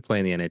like he could play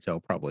in the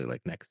NHL probably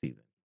like next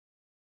season.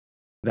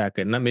 That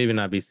could not maybe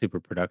not be super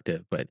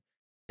productive, but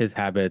his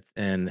habits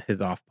and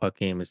his off puck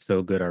game is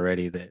so good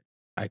already that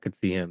I could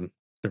see him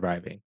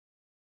surviving.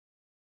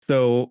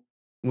 So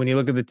when you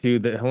look at the two,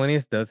 the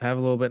Hellenius does have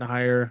a little bit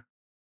higher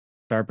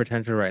star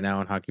potential right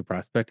now in hockey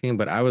prospecting,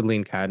 but I would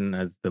lean Cadden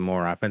as the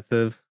more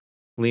offensive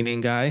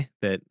leaning guy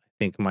that I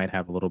think might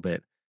have a little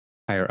bit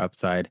higher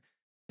upside.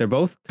 They're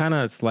both kind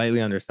of slightly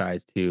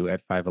undersized too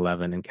at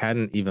 5'11, and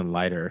Cadden even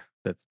lighter.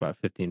 That's about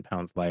 15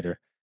 pounds lighter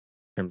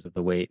in terms of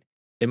the weight.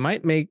 It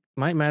might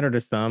matter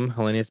to some.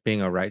 Hellenius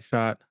being a right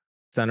shot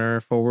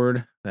center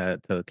forward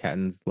to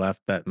Cadden's left,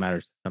 that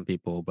matters to some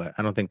people, but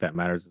I don't think that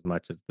matters as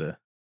much as the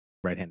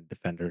right-handed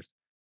defenders.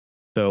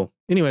 So,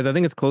 anyways, I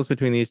think it's close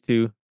between these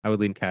two. I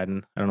would lean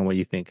Cadden. I don't know what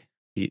you think,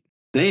 Pete.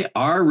 They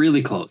are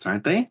really close,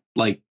 aren't they?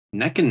 Like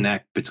neck and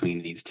neck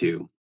between these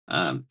two.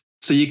 So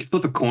you could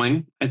flip a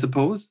coin, I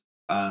suppose.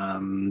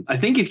 I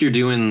think if you're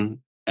doing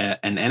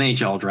an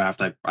NHL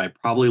draft, I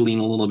probably lean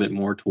a little bit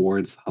more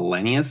towards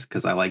Hellenius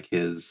because I like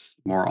his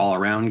more all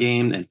around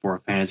game. And for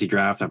a fantasy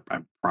draft,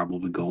 I'm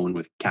probably going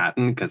with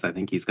Catton because I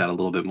think he's got a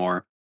little bit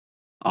more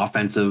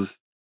offensive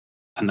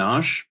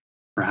panache,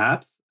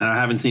 perhaps. And I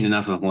haven't seen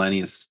enough of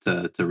Hellenius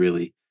to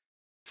really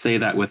say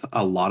that with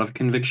a lot of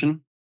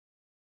conviction.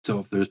 So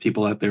if there's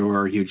people out there who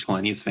are huge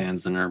Hellenius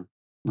fans and are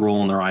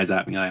rolling their eyes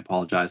at me, I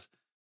apologize.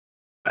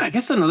 I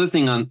guess another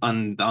thing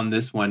on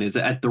this one is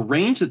at the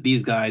range that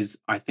these guys,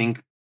 I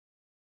think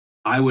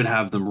I would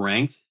have them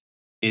ranked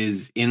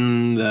is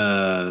in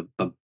the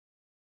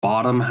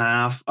bottom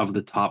half of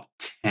the top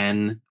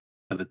 10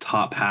 of the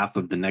top half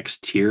of the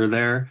next tier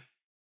there.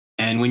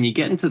 And when you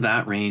get into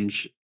that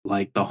range,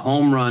 like the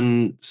home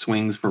run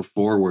swings for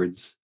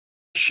forwards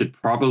should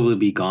probably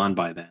be gone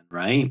by then,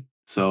 right?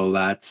 So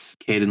that's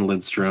Caden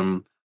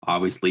Lindstrom,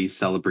 obviously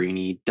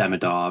Celebrini,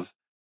 Demidov.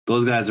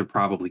 Those guys are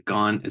probably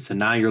gone. So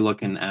now you're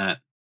looking at,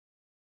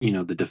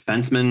 the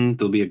defensemen.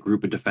 There'll be a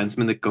group of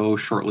defensemen that go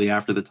shortly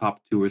after the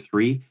top two or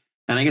three.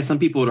 And I guess some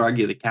people would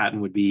argue that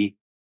Catton would be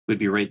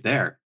right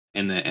there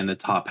in the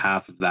top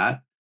half of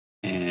that.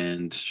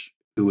 And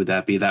who would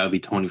that be? That would be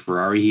Tony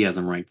Ferrari. He has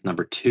him ranked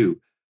number two.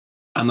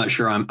 I'm not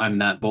sure I'm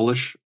that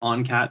bullish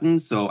on Catton.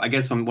 So I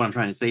guess what I'm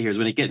trying to say here is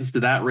when it gets to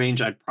that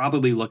range, I'd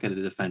probably look at a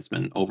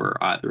defenseman over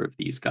either of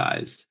these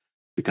guys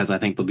because I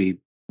think they'll be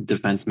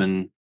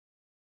defensemen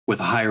with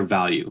a higher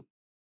value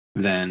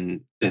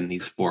than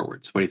these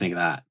forwards. What do you think of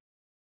that?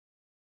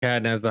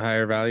 Cadden has the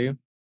higher value.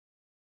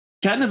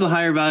 Catton has a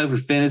higher value for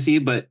fantasy,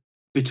 but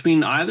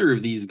between either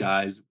of these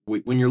guys,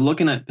 when you're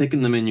looking at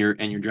picking them in your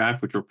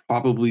draft, which will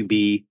probably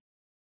be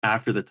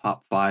after the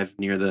top five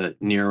near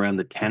around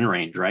the 10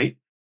 range, right?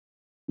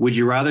 Would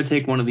you rather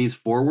take one of these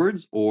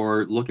forwards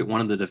or look at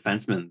one of the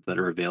defensemen that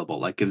are available?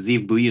 Like if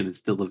Zeev Buyan is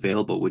still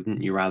available,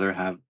 wouldn't you rather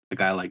have a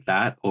guy like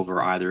that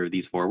over either of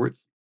these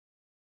forwards?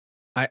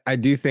 I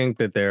do think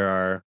that there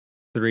are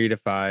 3 to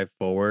 5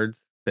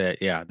 forwards that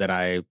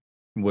I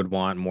would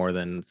want more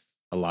than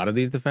a lot of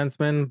these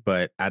defensemen.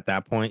 But at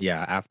that point,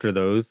 yeah, after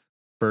those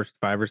first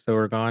five or so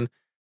are gone,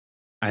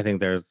 I think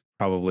there's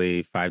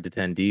probably 5 to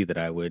 10 D that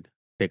I would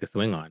take a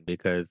swing on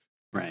because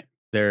Right.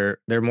 they're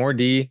more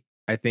D,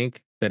 I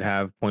think, that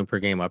have point per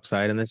game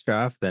upside in this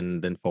draft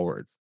than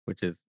forwards,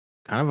 which is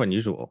kind of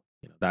unusual.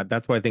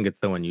 That's why I think it's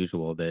so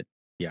unusual that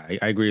yeah,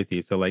 I agree with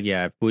you. So like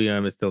yeah, if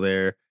Buyam is still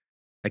there,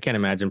 I can't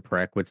imagine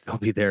Perek would still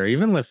be there.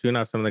 Even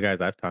Levshunov, some of the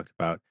guys I've talked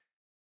about,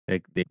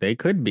 they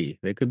could be.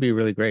 They could be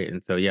really great.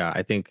 And so yeah,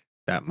 I think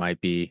that might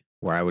be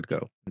where I would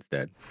go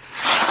instead.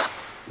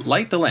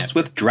 Light the lamps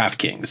with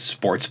DraftKings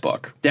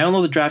Sportsbook.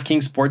 Download the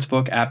DraftKings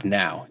Sportsbook app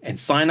now and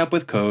sign up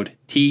with code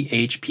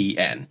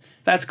THPN.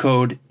 That's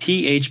code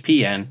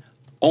THPN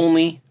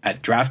only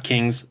at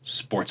DraftKings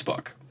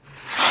Sportsbook.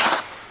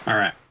 All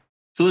right.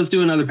 So let's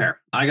do another pair.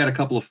 I got a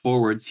couple of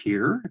forwards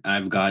here.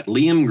 I've got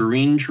Liam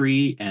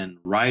Greentree and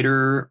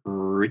Ryder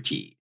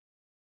Ritchie.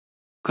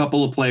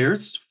 Couple of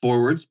players,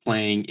 forwards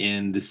playing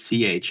in the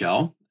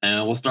CHL.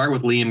 And we'll start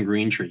with Liam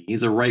Greentree.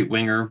 He's a right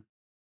winger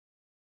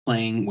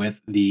playing with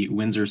the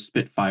Windsor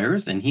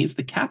Spitfires, and he's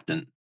the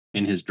captain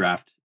in his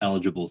draft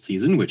eligible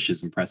season, which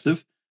is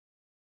impressive.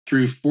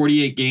 Through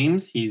 48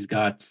 games, he's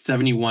got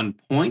 71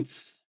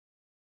 points,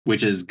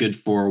 which is good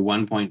for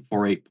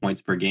 1.48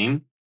 points per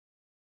game.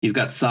 He's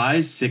got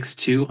size,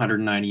 6'2",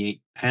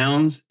 198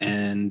 pounds,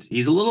 and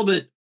he's a little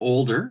bit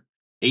older,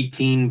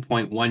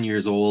 18.1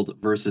 years old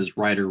versus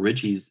Ryder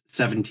Ritchie's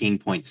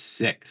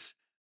 17.6.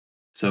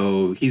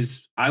 So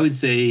he's, I would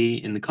say,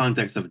 in the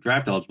context of a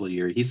draft eligible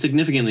year, he's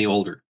significantly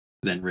older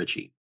than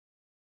Ritchie.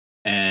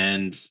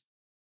 And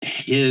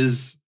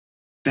his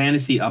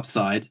fantasy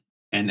upside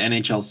and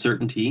NHL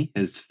certainty,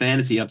 his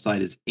fantasy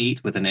upside is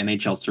 8 with an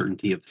NHL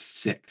certainty of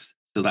 6.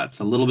 So that's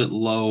a little bit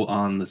low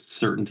on the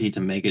certainty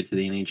to make it to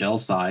the NHL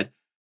side.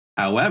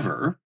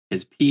 However,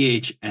 his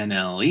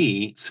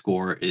PHNLE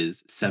score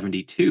is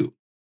 72,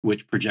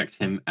 which projects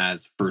him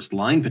as first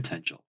line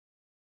potential.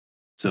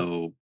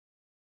 So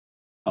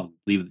I'll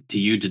leave it to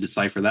you to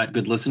decipher that,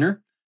 good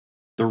listener.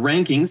 The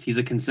rankings, he's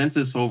a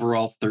consensus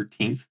overall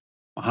 13th.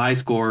 High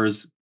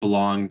scores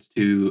belong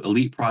to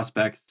Elite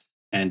Prospects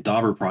and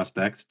Dobber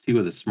Prospects, two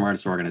of the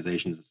smartest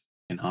organizations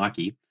in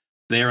hockey.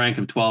 They rank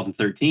him 12 and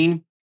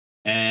 13.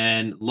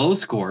 And low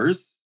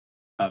scores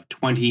of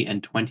 20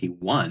 and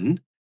 21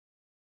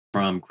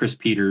 from Chris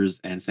Peters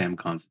and Sam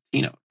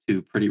Constantino,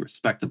 two pretty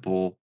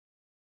respectable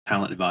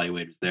talent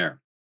evaluators there.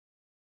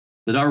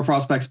 The Dobber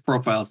Prospects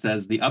profile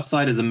says the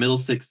upside is a middle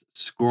six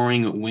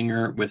scoring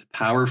winger with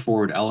power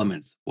forward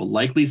elements. We'll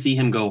likely see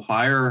him go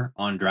higher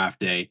on draft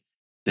day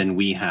than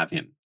we have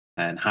him.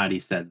 And Hadi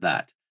said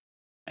that.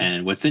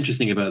 And what's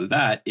interesting about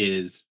that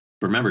is,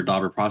 remember,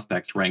 Dobber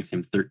Prospects ranks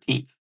him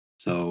 13th.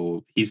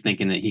 So he's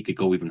thinking that he could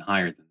go even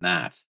higher than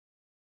that.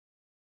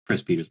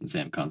 Chris Peters and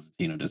Sam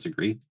Constantino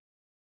disagree.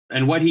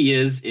 And what he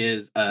is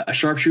a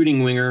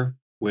sharpshooting winger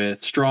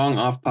with strong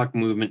off-puck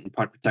movement and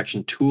puck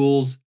protection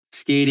tools.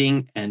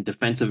 Skating and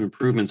defensive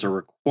improvements are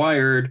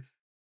required,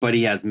 but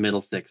he has middle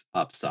six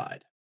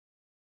upside.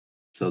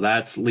 So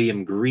that's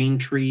Liam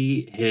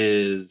Greentree.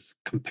 His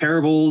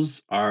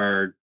comparables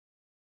are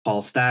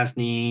Paul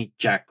Stastny,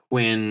 Jack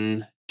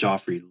Quinn,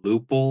 Joffrey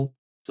Lupul.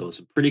 So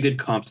some pretty good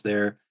comps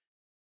there.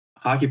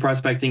 Hockey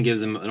prospecting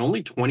gives him an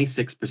only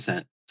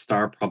 26%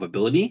 star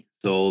probability.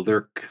 So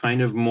they're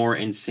kind of more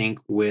in sync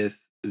with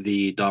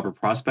the Dobber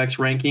Prospects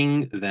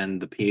ranking than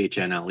the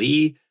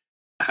PHNLE.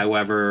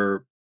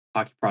 However,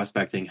 Hockey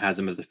Prospecting has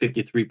him as a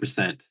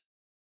 53%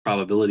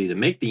 probability to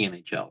make the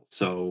NHL.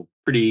 So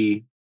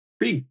pretty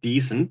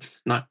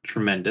decent, not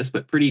tremendous,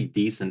 but pretty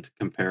decent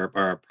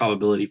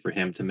probability for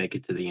him to make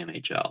it to the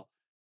NHL.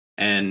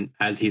 And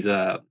as he's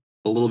a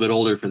little bit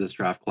older for this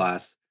draft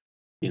class,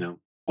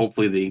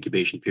 hopefully the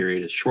incubation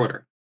period is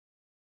shorter.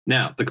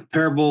 Now, the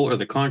comparable or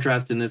the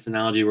contrast in this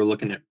analogy, we're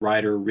looking at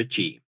Ryder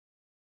Ritchie,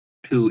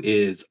 who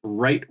is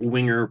right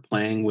winger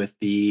playing with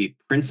the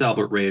Prince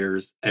Albert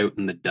Raiders out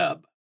in the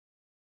Dub.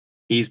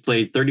 He's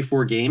played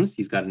 34 games.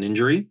 He's got an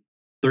injury,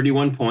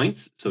 31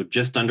 points, so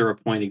just under a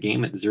point a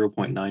game at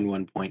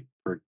 0.91 point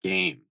per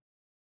game.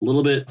 A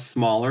little bit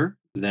smaller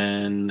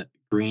than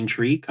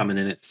Greentree, coming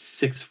in at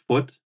 6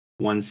 foot,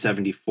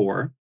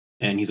 174,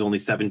 and he's only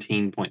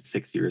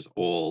 17.6 years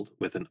old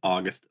with an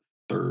August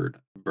 3rd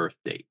birth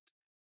date.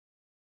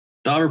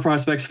 Dobber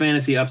Prospects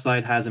Fantasy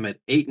Upside has him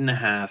at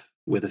 8.5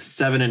 with a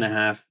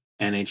 7.5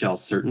 NHL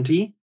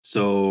certainty.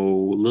 So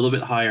a little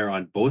bit higher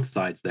on both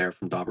sides there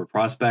from Dobber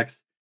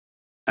Prospects.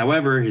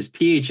 However, his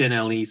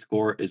PHNLE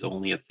score is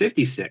only a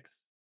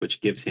 56,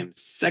 which gives him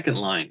second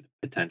line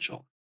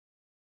potential.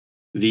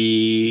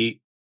 The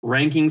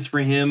rankings for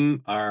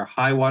him are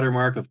high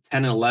watermark of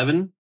 10 and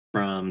 11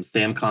 from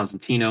Sam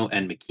Constantino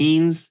and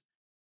McKean's,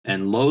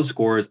 and low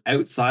scores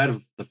outside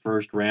of the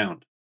first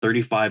round,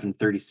 35 and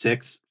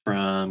 36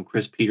 from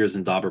Chris Peters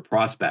and Dobber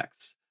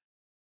Prospects.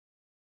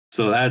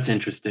 So that's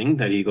interesting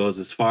that he goes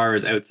as far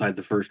as outside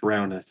the first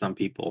round as some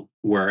people,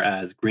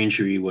 whereas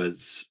Greentree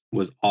was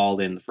all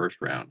in the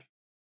first round.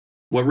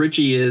 What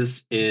Ritchie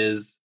is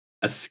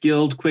a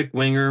skilled, quick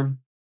winger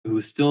who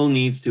still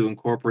needs to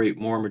incorporate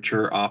more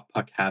mature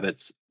off-puck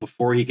habits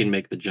before he can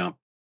make the jump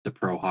to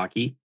pro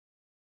hockey.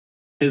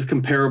 His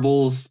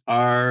comparables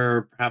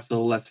are perhaps a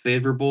little less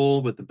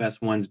favorable, with the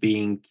best ones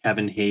being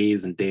Kevin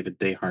Hayes and David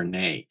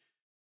Desharnais.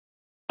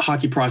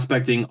 Hockey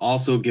prospecting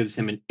also gives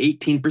him an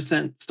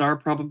 18% star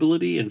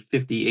probability and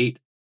 58%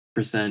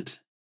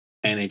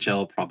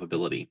 NHL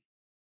probability.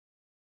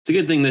 It's a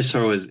good thing this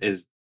show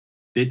is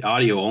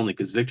audio only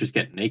because Victor's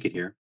getting naked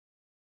here.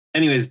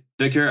 Anyways,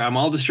 Victor, I'm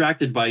all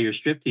distracted by your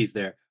striptease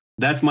there.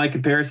 That's my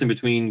comparison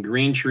between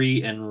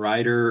Greentree and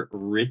Ryder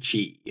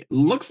Ritchie.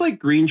 Looks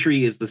like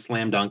Greentree is the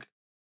slam dunk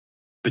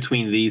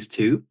between these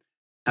two.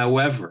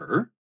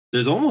 However,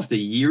 there's almost a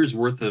year's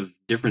worth of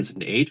difference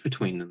in age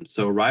between them.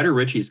 So Ryder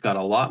Ritchie's got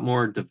a lot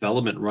more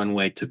development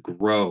runway to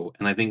grow,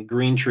 and I think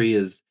Green Tree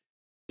is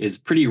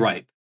pretty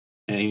ripe,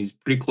 and he's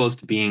pretty close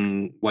to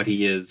being what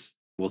he is.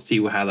 We'll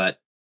see how that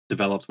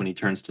develops when he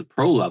turns to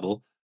pro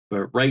level.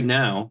 But right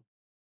now,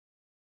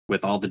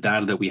 with all the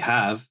data that we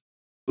have,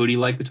 who do you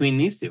like between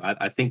these two?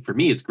 I think for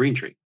me, it's Green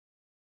Tree.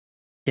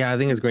 Yeah, I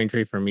think it's Green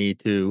Tree for me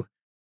too.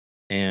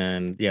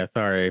 And yeah,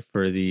 sorry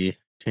for the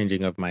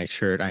changing of my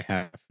shirt. I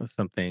have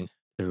something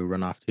to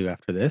run off to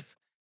after this,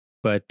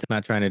 but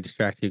not trying to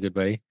distract you, good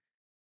buddy.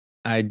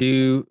 I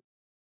do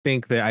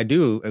think that I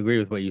do agree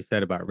with what you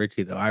said about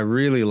Richie, though. I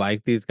really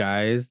like these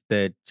guys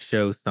that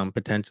show some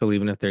potential,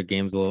 even if their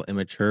game's a little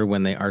immature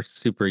when they are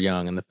super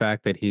young. And the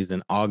fact that he's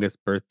an August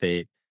birth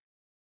date,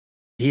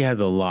 he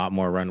has a lot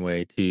more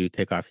runway to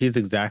take off. He's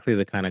exactly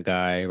the kind of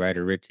guy,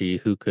 Ryder Richie,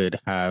 who could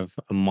have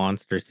a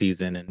monster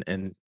season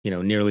and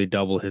nearly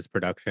double his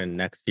production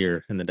next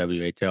year in the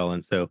WHL.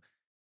 And so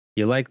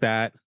you like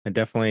that. And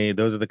definitely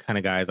those are the kind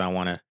of guys I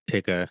want to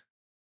take a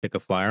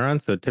flyer on.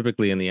 So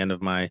typically in the end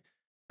of my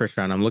first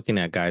round, I'm looking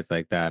at guys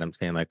like that. I'm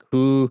saying like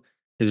who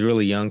is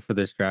really young for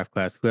this draft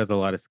class, who has a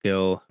lot of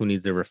skill, who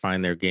needs to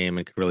refine their game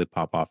and could really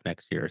pop off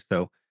next year.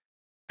 So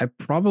I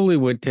probably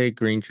would take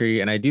Green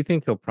Tree, and I do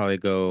think he'll probably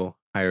go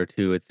higher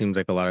too. It seems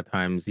like a lot of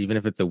times, even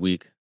if it's a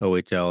weak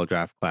OHL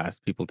draft class,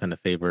 people tend to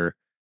favor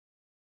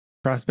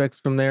prospects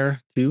from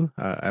there too.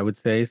 I would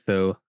say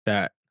so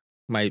that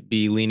might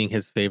be leaning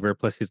his favor.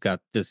 Plus, he's got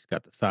the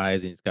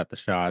size and he's got the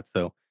shot,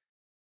 so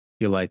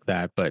you like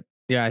that. But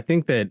yeah, I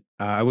think that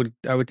I would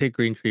take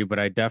Green Tree, but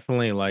I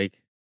definitely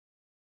like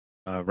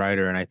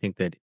Ryder, and I think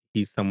that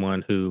he's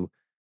someone who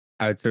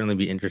I would certainly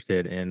be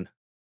interested in,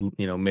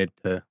 mid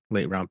to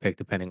late round pick,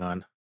 depending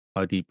on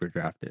how deep your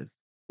draft is.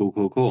 Cool,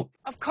 cool, cool.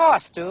 Of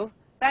course, Stu.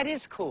 That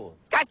is cool.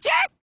 Gotcha!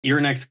 Your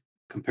next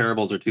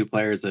comparables are two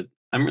players that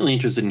I'm really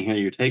interested in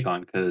hearing your take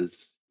on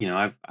because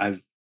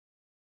I've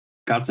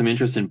got some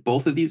interest in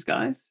both of these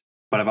guys,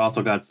 but I've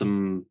also got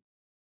some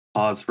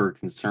pause for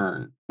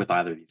concern with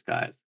either of these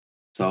guys.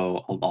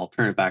 So I'll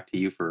turn it back to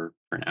you for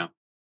now.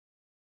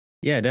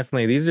 Yeah,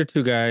 definitely. These are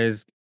two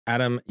guys,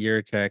 Adam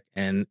Yurchek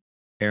and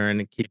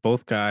Aaron Keith.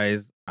 Both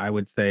guys, I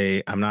would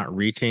say I'm not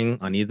reaching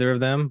on either of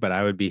them, but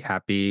I would be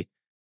happy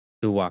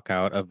to walk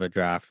out of a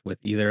draft with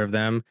either of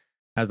them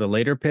as a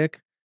later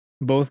pick.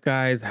 Both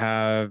guys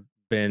have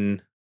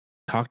been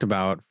talked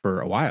about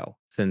for a while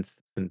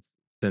since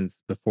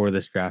before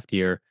this draft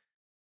year,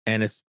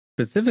 and it's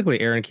specifically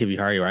Aaron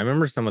Kivihario. I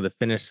remember some of the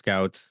Finnish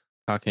scouts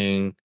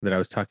talking that I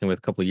was talking with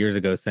a couple of years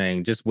ago,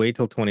 saying, "Just wait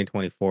till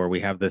 2024.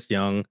 We have this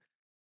young,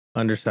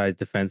 undersized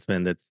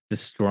defenseman that's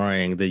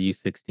destroying the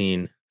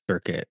U16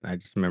 circuit." I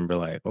just remember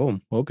like, "Oh,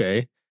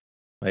 okay."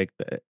 Like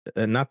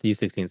not the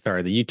U16,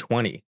 sorry, the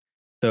U20.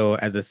 So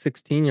as a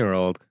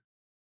 16-year-old,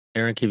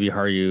 Aaron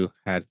Kiviharu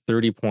had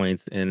 30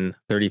 points in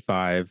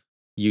 35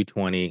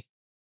 U20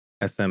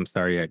 SM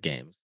Sarria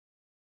games,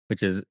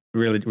 which is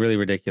really, really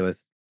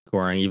ridiculous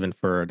scoring, even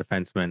for a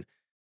defenseman.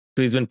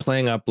 So he's been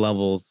playing up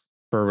levels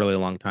for a really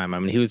long time. I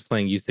mean, he was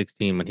playing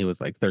U16 when he was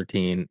like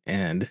 13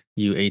 and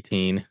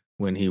U18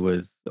 when he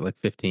was like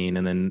 15.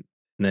 And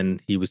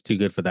then he was too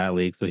good for that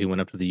league. So he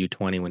went up to the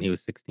U20 when he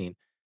was 16.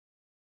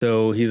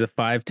 So he's a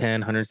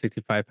 5'10",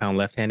 165-pound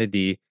left-handed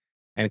D.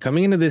 And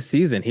coming into this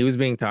season, he was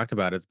being talked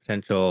about as a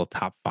potential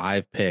top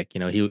five pick.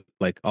 He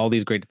like all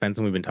these great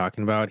defensemen we've been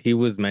talking about, he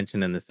was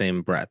mentioned in the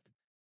same breath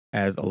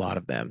as a lot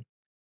of them.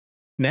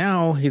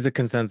 Now he's a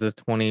consensus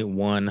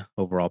 21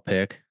 overall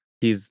pick.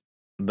 He's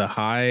the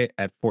high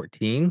at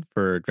 14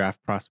 for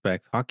draft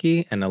prospects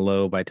hockey and a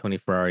low by Tony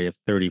Ferrari of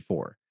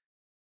 34.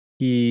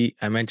 I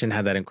mentioned,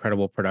 had that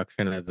incredible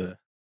production as a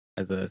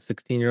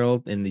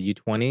 16-year-old in the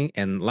U20,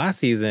 and last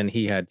season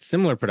he had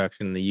similar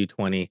production in the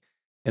U20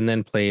 and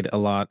then played a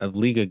lot of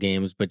Liga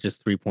games, but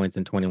just 3 points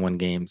in 21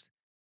 games.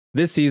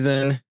 This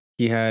season,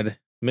 he had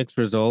mixed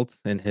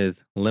results in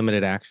his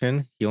limited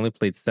action. He only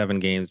played 7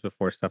 games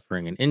before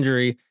suffering an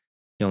injury.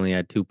 He only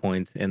had 2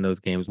 points in those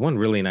games, one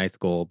really nice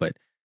goal, but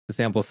the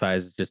sample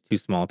size is just too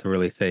small to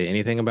really say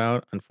anything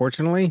about,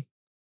 unfortunately.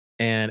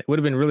 And it would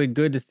have been really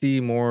good to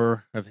see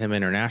more of him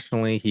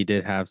internationally. He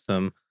did have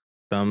some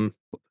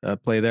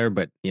play there,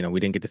 but we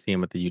didn't get to see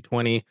him at the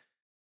U20.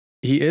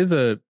 He is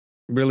a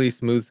really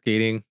smooth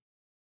skating,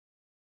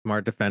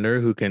 smart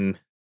defender who can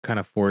kind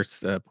of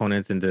force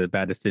opponents into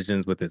bad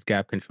decisions with his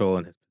gap control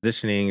and his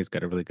positioning. He's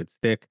got a really good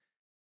stick,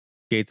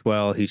 skates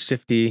well. He's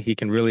shifty. He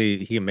can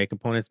make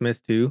opponents miss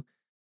too.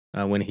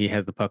 When he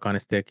has the puck on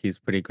his stick, he's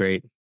pretty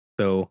great.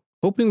 So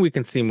hoping we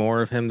can see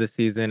more of him this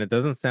season. It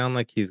doesn't sound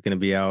like he's going to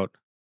be out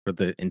for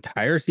the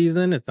entire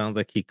season. It sounds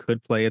like he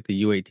could play at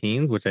the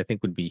U18s, which I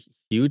think would be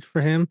huge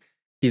for him.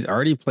 He's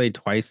already played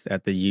twice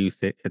at the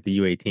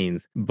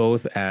U18s,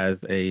 both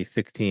as a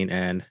 16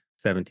 and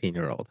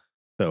 17-year-old.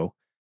 So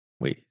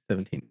wait,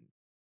 17.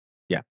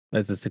 Yeah,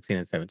 as a 16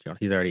 and 17-year-old.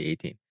 He's already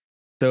 18.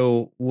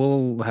 So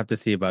we'll have to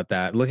see about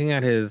that. Looking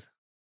at his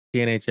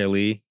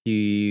PNHLE,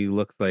 he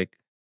looks like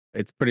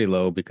it's pretty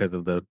low because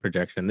of the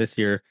projection this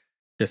year.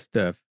 Just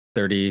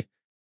 30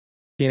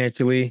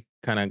 PNHLE.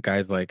 kind of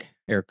guys like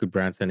Eric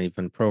Goodbranson,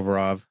 even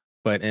Provorov.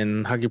 But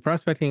in hockey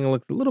prospecting, it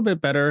looks a little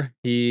bit better.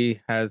 He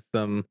has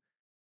a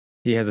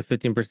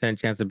 15%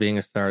 chance of being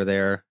a star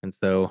there. And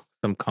so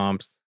some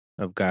comps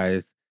of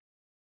guys.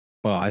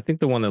 Well, I think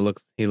the one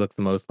that he looks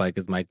the most like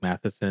is Mike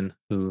Matheson,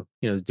 who,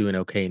 is doing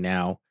okay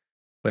now,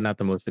 but not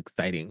the most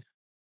exciting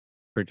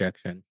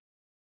projection.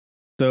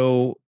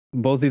 So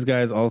both these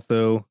guys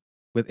also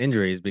with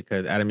injuries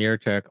because Adam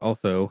Yurchek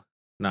also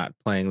not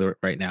playing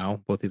right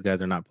now. Both these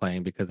guys are not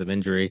playing because of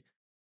injury.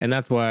 And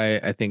that's why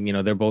I think,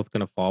 they're both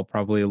going to fall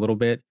probably a little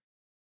bit.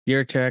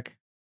 Yurchek,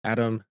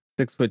 Adam,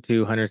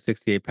 6'2",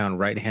 168-pound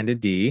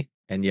right-handed D.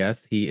 And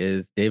yes, he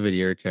is David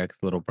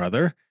Yurchek's little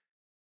brother,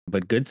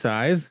 but good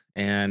size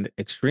and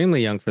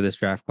extremely young for this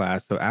draft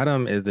class. So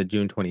Adam is a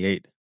June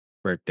 28th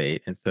birth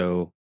date. And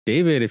so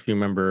David, if you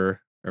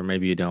remember, or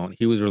maybe you don't,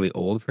 he was really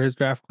old for his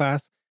draft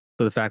class.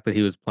 So the fact that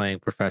he was playing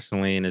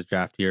professionally in his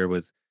draft year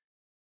was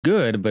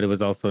good, but it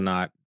was also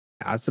not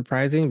as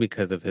surprising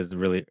because of his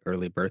really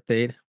early birth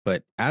date.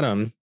 But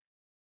Adam,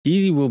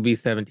 he will be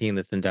 17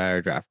 this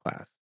entire draft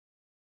class.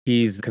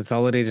 He's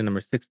consolidated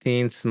number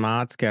 16.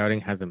 Smart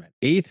Scouting has him at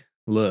 8.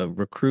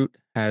 Recruit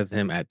has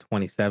him at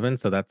 27.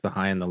 So that's the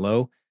high and the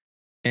low.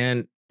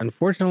 And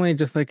unfortunately,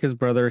 just like his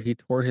brother, he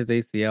tore his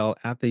ACL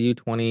at the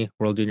U20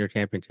 World Junior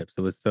Championships.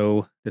 It was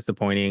so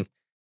disappointing.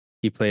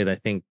 He played, I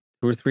think,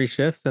 2 or 3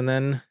 shifts and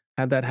then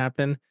had that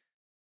happen.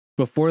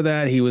 Before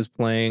that, he was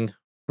playing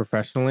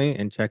professionally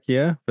in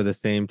Czechia for the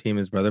same team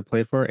his brother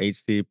played for,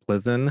 HC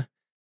Plzeň,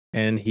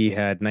 and he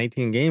had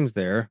 19 games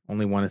there,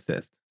 only 1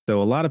 assist.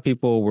 So a lot of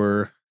people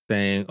were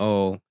saying,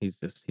 "Oh,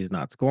 he's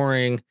not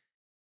scoring,"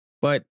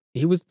 but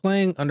he was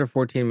playing under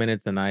 14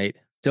 minutes a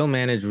night, still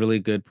managed really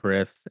good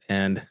perfs,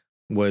 and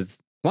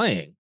was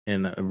playing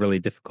in a really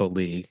difficult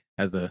league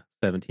as a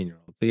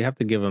 17-year-old. So you have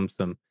to give him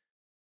some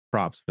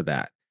props for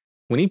that.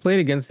 When he played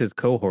against his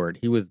cohort,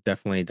 he was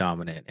definitely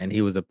dominant and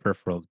he was a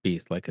peripheral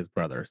beast like his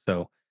brother.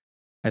 So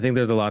I think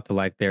there's a lot to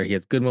like there. He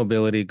has good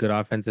mobility, good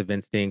offensive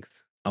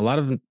instincts. A lot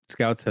of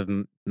scouts have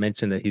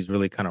mentioned that he's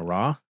really kind of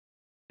raw,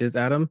 is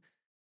Adam,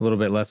 a little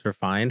bit less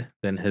refined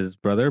than his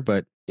brother.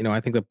 But, I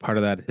think that part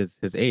of that is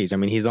his age. I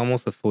mean, he's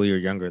almost a full year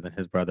younger than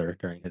his brother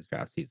during his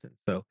draft season.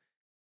 So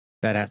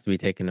that has to be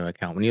taken into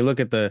account. When you look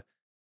at the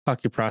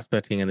hockey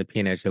prospecting in the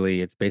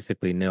PNHLE, it's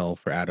basically nil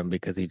for Adam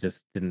because he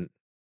just didn't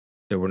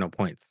there were no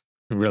points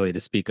really to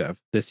speak of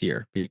this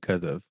year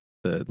because of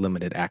the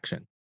limited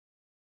action.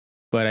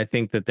 But I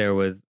think that there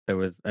was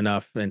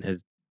enough in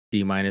his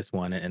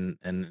D-1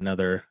 and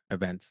other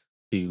events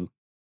to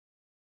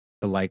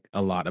like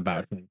a lot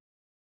about him.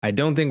 I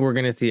don't think we're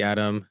going to see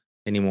Adam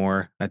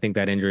anymore. I think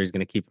that injury is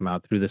going to keep him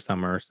out through the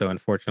summer. So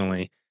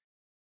unfortunately,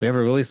 we have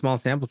a really small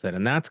sample set,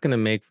 and that's going to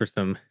make for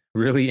some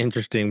really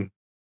interesting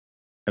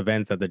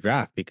events at the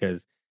draft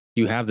because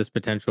you have this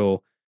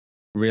potential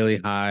really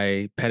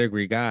high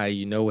pedigree guy.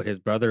 You know what his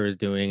brother is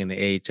doing in the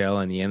AHL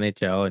and the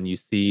NHL, and you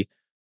see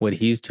what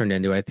he's turned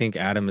into. I think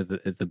Adam is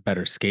a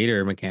better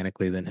skater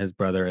mechanically than his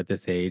brother at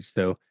this age.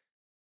 So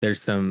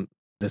there's some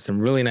there's some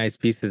really nice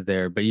pieces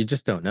there, but you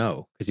just don't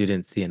know because you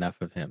didn't see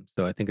enough of him.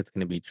 So I think it's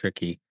going to be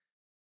tricky.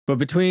 But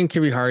between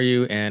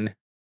Kiviharu and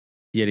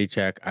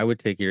Yetichek, I would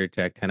take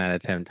Yetichek 10 out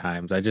of 10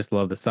 times. I just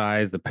love the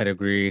size, the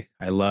pedigree.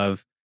 I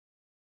love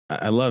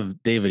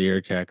David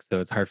Yetichek, so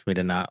it's hard for me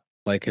to not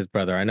like his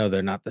brother. I know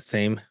they're not the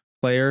same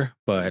player,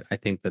 but I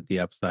think that the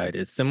upside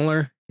is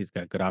similar. He's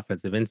got good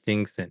offensive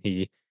instincts, and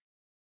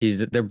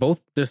they're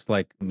both just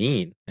like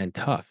mean and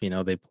tough.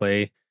 They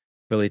play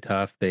really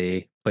tough.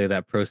 They play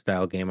that pro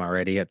style game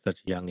already at such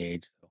a young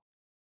age. So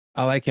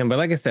I like him, but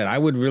like I said, I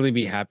would really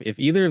be happy if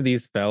either of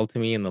these fell to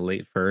me in the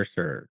late first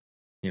or,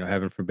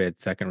 heaven forbid,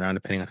 second round,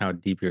 depending on how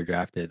deep your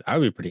draft is. I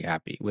would be pretty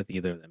happy with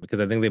either of them because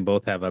I think they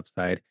both have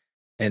upside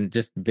and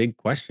just big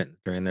questions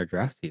during their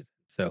draft season.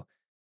 So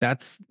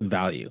that's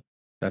value.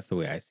 That's the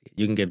way I see it.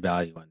 You can get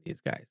value on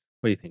these guys.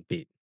 What do you think,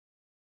 Pete?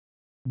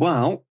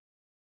 Well,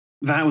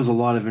 that was a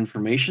lot of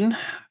information.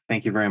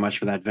 Thank you very much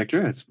for that,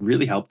 Victor. It's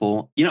really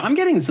helpful. I'm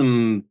getting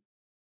some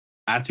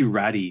Atu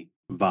Radi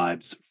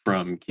vibes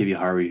from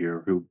Kiviharu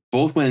here, who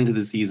both went into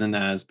the season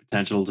as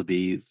potential to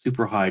be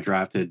super high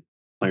drafted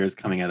players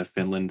coming out of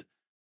Finland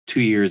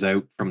 2 years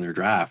out from their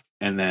draft.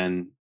 And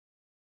then,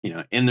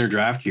 in their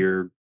draft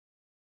year,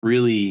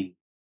 really,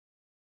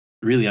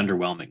 really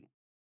underwhelming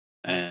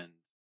and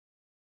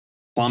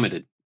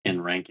plummeted in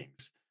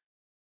rankings.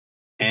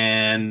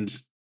 And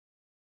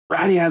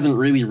Ratty hasn't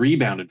really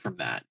rebounded from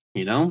that.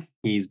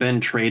 He's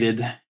been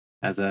traded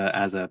as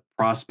a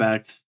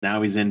prospect.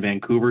 Now he's in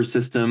Vancouver's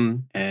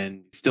system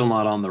and still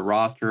not on the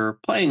roster,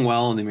 playing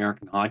well in the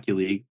American Hockey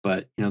League.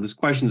 But there's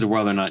questions of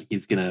whether or not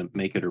he's going to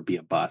make it or be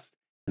a bust.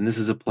 And this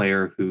is a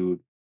player who,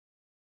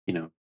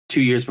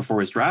 2 years before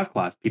his draft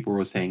class, people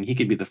were saying he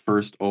could be the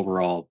first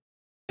overall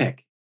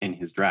pick in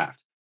his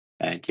draft.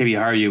 And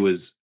Kiviharu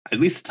was at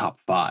least top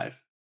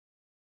 5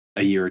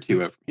 a year or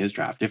two out from his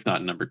draft, if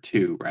not number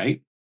 2,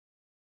 right?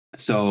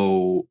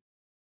 So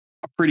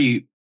a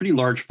pretty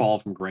large fall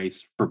from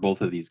grace for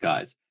both of these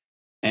guys.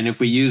 And if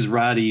we use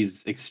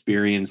Roddy's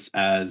experience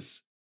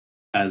as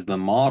the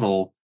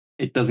model,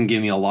 it doesn't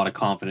give me a lot of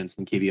confidence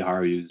in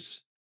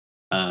Kiviharu's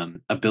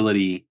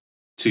ability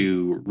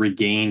to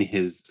regain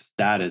his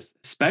status,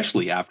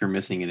 especially after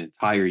missing an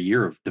entire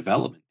year of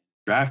development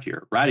draft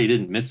year. Ratty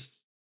didn't miss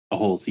a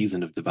whole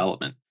season of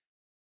development.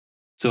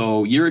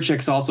 So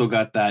Juracek's also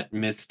got that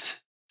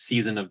missed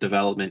season of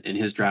development in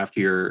his draft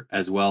year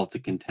as well to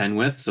contend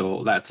with.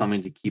 So that's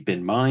something to keep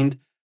in mind.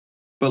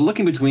 But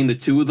looking between the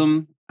two of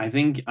them, I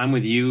think I'm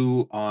with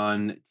you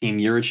on Team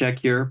Juracek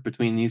here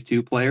between these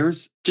two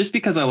players, just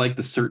because I like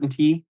the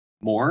certainty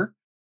more.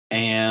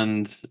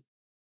 And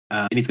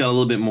he's got a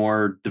little bit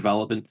more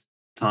development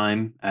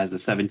time as a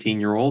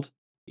 17-year-old.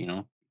 You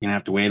know, you're gonna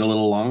have to wait a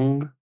little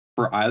long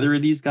for either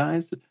of these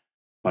guys.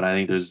 But I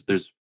think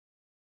there's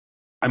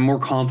I'm more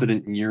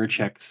confident in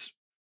Juracek's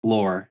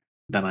floor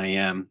than I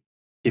am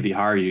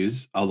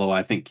Kiviharu's, although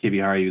I think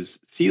Kiviharu's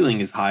ceiling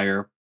is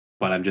higher,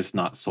 but I'm just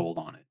not sold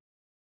on it.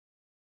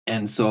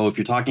 And so if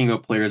you're talking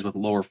about players with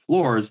lower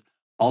floors,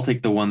 I'll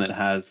take the one that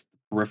has the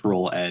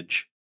peripheral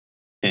edge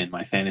in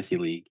my fantasy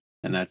league,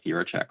 and that's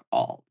Juracek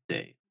all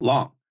day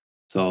long.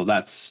 So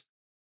that's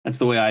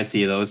the way I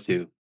see those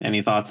two.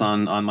 Any thoughts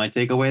on my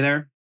takeaway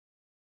there?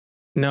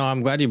 No,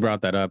 I'm glad you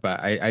brought that up.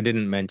 I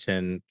didn't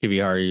mention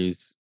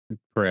Kiviharu's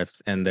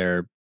periffs, and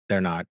they're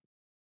not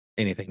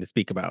anything to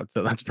speak about.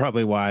 So that's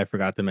probably why I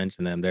forgot to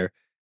mention them.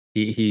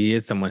 He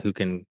is someone who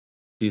can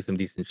do some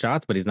decent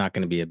shots, but he's not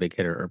going to be a big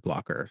hitter or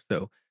blocker.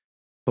 So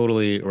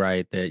totally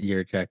right that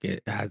Yurchek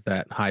it has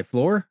that high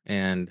floor,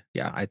 and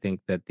yeah, I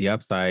think that the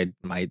upside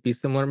might be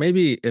similar.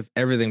 Maybe if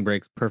everything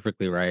breaks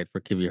perfectly right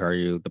for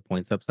Kiviharu, the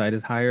points upside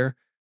is higher,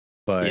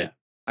 but Yeah.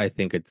 I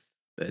think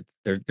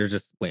there's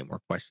just way more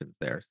questions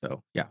there.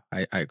 So yeah,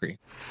 I agree.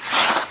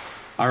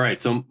 All right.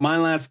 So my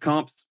last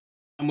comps,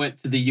 I went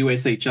to the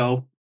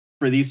USHL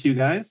for these two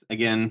guys.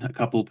 Again, a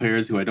couple of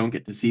players who I don't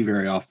get to see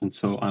very often,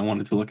 so I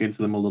wanted to look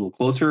into them a little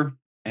closer.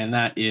 And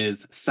that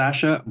is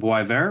Sasha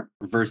Boisvert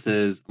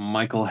versus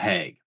Michael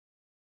Haig.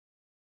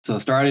 So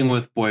starting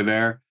with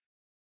Boisvert,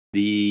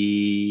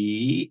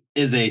 the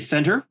is a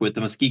center with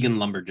the Muskegon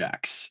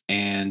Lumberjacks,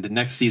 and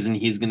next season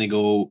he's going to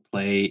go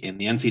play in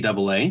the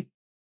NCAA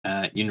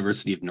at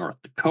University of North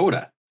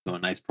Dakota. So a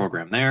nice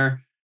program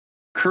there.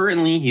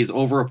 Currently, he's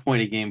over a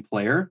point a game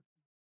player.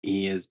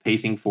 He is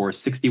pacing for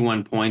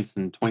 61 points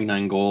and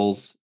 29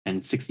 goals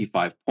and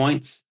 65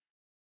 points,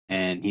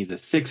 and he's a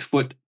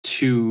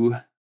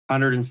 6'2",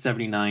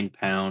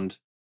 179-pound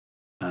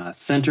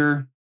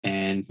center,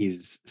 and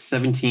he's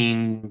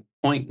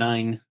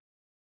 17.9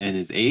 in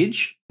his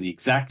age, the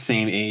exact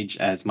same age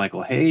as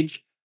Michael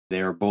Hage.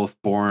 They are both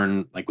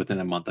born like within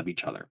a month of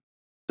each other.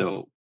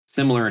 So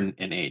similar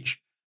in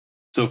age.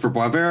 So for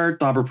Boisvert,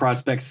 Dobber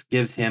Prospects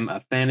gives him a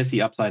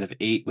fantasy upside of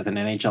 8 with an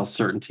NHL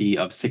certainty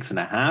of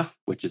 6.5,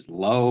 which is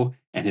low.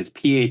 And his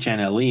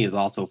PHNLE is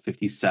also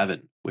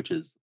 57, which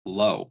is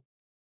low.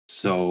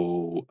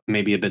 So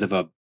maybe a bit of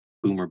a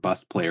boom or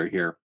bust player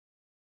here.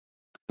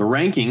 The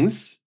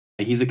rankings,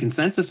 he's a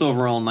consensus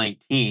overall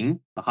 19.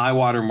 The high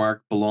water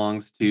mark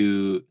belongs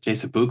to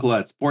Jason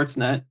Bukala at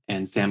Sportsnet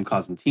and Sam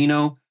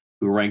Cosentino,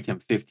 who ranked him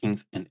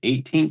 15th and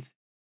 18th.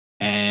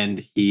 And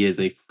he is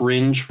a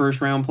fringe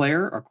first round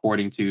player,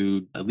 according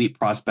to Elite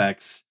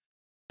Prospects,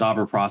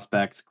 Dobber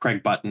Prospects,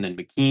 Craig Button, and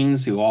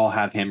McKean's, who all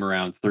have him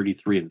around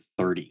 33 and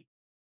 30.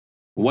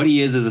 What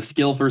he is a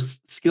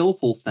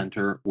skillful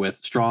center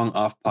with strong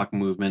off puck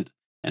movement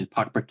and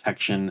puck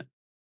protection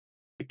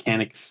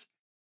mechanics.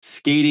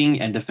 Skating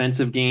and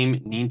defensive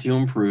game need to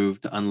improve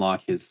to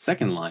unlock his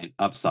second line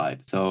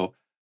upside. So,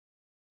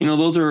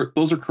 those are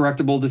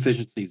correctable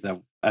deficiencies that,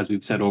 as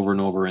we've said over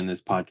and over in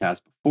this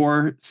podcast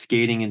before,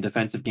 skating and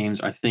defensive games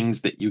are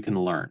things that you can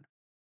learn.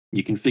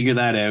 You can figure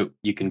that out.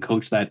 You can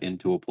coach that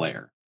into a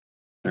player.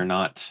 They're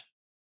not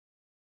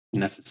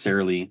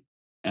necessarily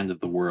end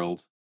of the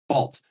world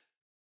faults.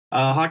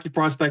 Hockey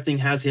Prospecting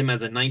has him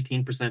as a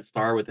 19%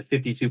 star with a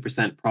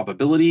 52%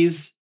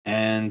 probabilities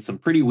and some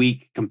pretty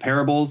weak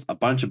comparables, a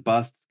bunch of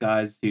busts,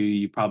 guys who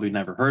you probably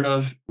never heard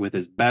of, with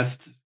his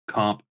best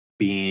comp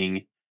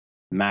being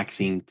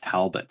Maxime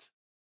Talbot,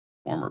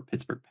 former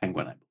Pittsburgh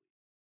Penguin, I believe.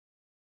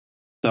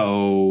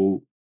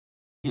 So,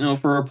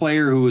 for a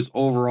player who is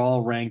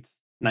overall ranked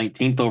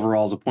 19th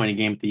overall as a point a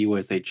game at the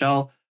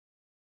USHL,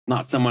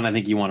 not someone I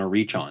think you want to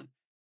reach on.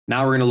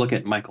 Now we're going to look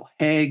at Michael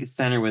Haig,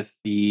 center with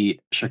the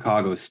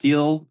Chicago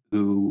Steel,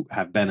 who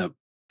have been a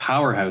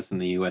powerhouse in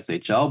the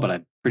USHL, but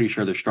I'm pretty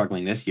sure they're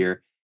struggling this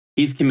year.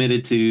 He's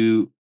committed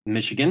to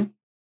Michigan,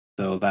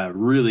 so that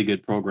really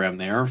good program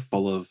there,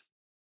 full of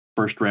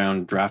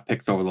first-round draft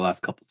picks over the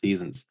last couple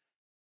seasons.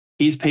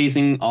 He's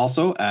pacing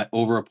also at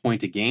over a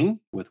point a game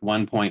with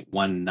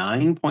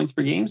 1.19 points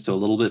per game, so a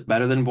little bit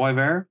better than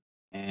Boisvert.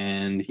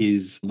 And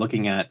he's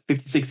looking at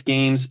 56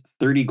 games,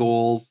 30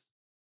 goals,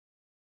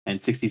 and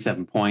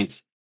 67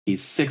 points.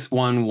 He's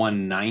 6'1",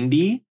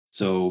 190,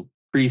 so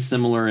pretty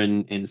similar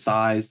in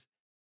size.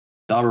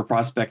 Dobber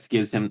Prospects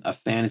gives him a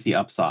fantasy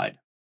upside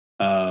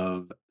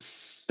of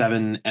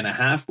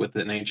 7.5 with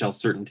an NHL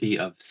certainty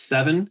of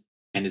 7,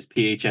 and his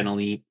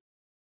PHNLE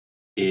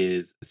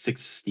is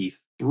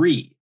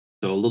 63.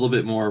 So a little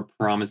bit more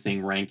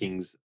promising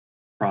rankings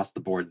across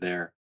the board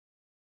there.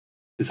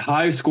 His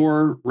high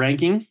score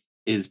ranking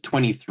is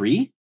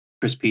 23.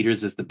 Chris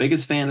Peters is the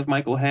biggest fan of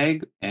Michael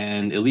Haig,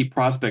 and Elite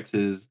Prospects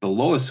is the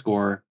lowest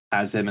score,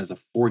 has him as a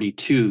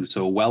 42,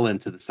 so well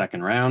into the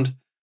second round.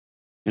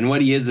 And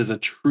what he is a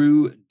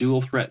true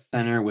dual threat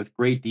center with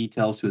great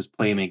details to his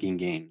playmaking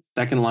game.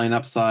 Second line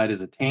upside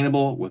is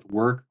attainable with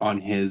work on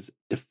his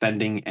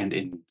defending and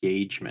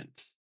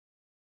engagement.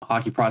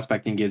 Hockey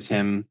prospecting gives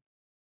him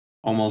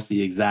almost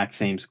the exact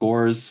same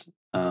scores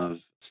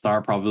of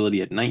star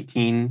probability at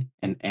 19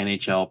 and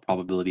NHL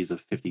probabilities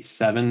of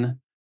 57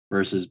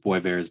 versus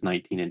Boisvert's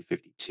 19 and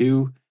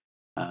 52.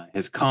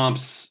 His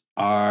comps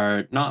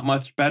are not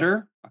much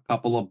better, a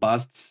couple of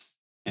busts,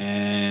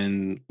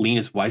 and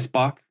Linus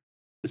Weissbach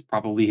is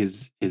probably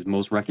his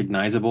most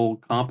recognizable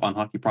comp on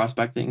hockey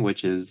prospecting,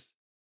 which is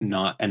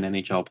not an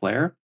NHL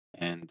player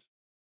and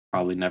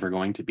probably never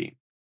going to be.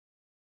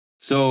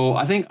 So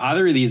I think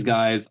either of these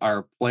guys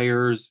are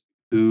players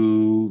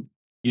who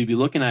you'd be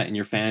looking at in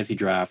your fantasy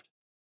draft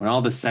when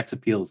all the sex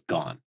appeal is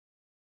gone.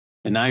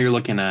 And now you're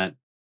looking at,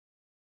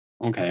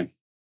 okay,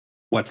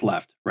 what's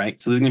left, right?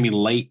 So there's going to be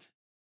late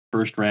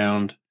first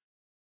round,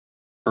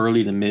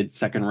 early to mid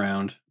second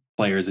round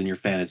players in your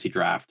fantasy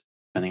draft,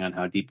 depending on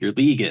how deep your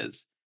league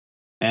is.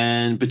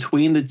 And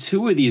between the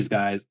two of these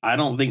guys, I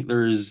don't think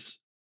there's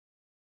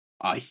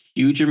a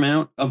huge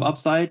amount of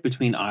upside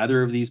between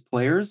either of these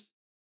players.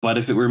 But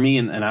if it were me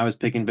and I was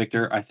picking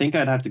Victor, I think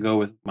I'd have to go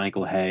with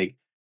Michael Haig.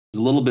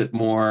 There's a little bit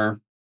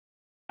more,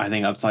 I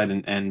think, upside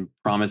and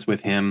promise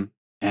with him.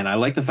 And I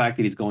like the fact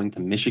that he's going to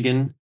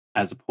Michigan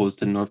as opposed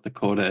to North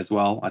Dakota as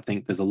well. I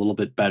think there's a little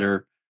bit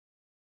better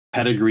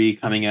pedigree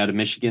coming out of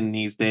Michigan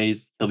these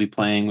days. He'll be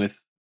playing with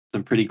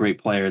some pretty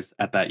great players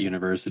at that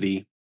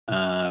university.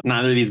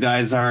 Neither of these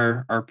guys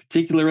are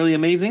particularly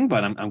amazing,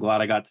 but I'm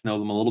glad I got to know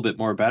them a little bit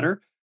more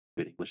better.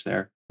 Good English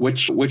there.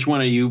 Which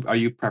one are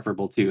you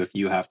preferable to if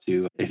you have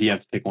to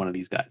pick one of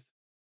these guys?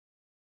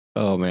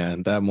 Oh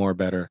man, that more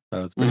better.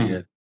 That was pretty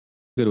good.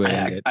 Good way to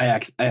end it.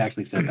 I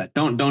actually said that.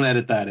 Don't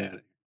edit that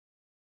out.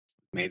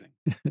 Amazing.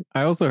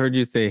 I also heard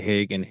you say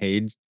Haig and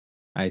Hage.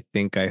 I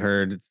think I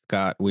heard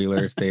Scott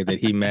Wheeler say that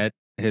he met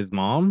his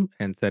mom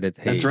and said it's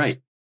Hage. That's right.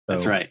 So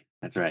That's right.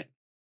 That's right.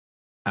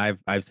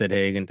 I've said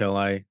Haig until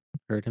I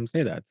heard him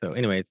say that. So,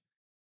 anyways,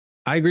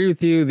 I agree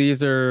with you.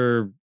 These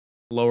are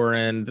lower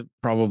end,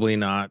 probably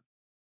not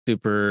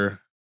super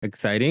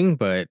exciting,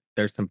 but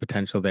there's some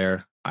potential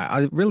there.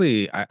 I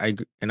really,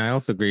 and I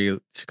also agree.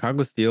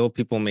 Chicago Steel,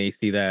 people may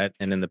see that,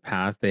 and in the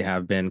past they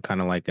have been kind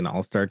of like an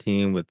all-star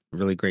team with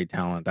really great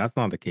talent. That's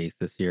not the case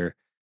this year.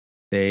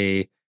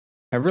 They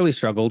have really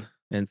struggled,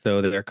 and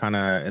so they're kind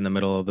of in the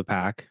middle of the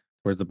pack,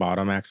 towards the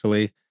bottom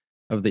actually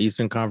of the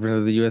Eastern Conference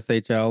of the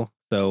USHL.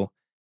 So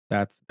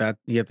that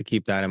you have to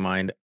keep that in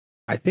mind.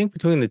 I think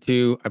between the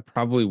two, I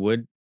probably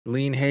would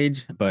lean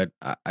Hage, but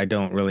I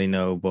don't really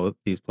know both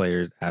these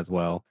players as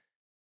well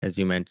as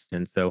you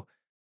mentioned. So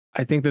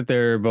I think that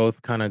they're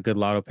both kind of good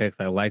lotto picks.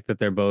 I like that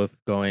they're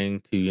both going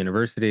to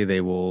university.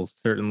 They will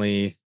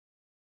certainly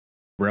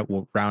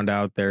will round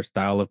out their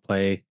style of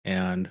play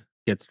and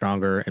get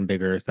stronger and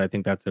bigger. So I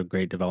think that's a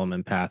great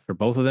development path for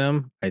both of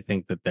them. I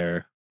think that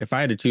they're, if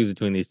I had to choose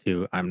between these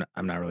two, I'm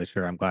not really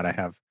sure. I'm glad I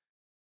have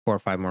 4 or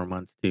 5 more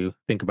months to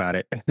think about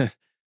it.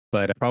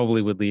 But I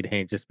probably would lead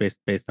Hank just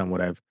based on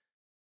what I've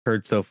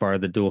heard so far.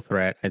 The dual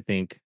threat, I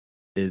think,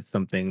 is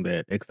something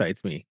that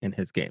excites me in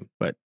his game.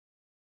 But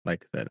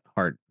like I said,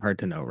 hard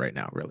to know right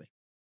now, really.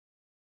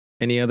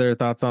 Any other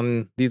thoughts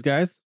on these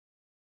guys?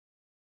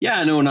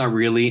 Yeah, no, not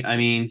really. I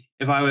mean,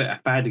 if I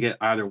had to get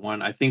either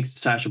one, I think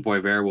Sasha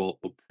Boisvert will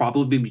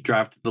probably be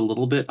drafted a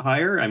little bit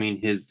higher. I mean,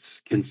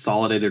 his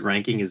consolidated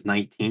ranking is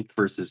 19th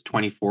versus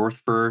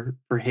 24th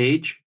for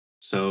Hage.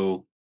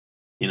 So,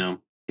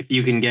 if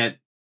you can get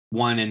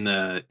one in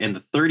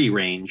the 30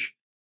 range,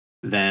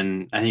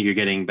 then I think you're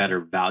getting better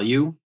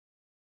value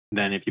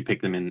than if you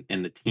pick them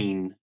in the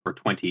teen or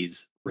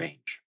 20s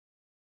range.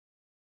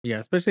 Yeah,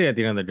 especially at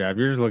the end of the draft,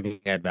 you're just looking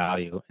at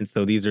value. And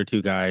so these are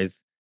two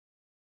guys.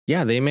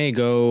 Yeah, they may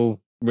go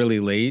really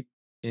late.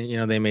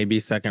 They may be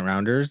second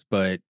rounders,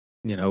 but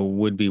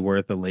would be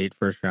worth a late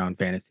first round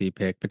fantasy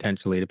pick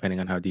potentially,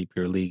 depending on how deep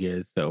your league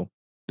is. So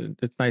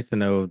it's nice to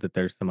know that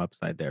there's some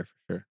upside there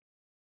for sure.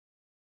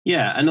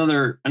 Yeah,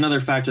 another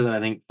factor that I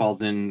think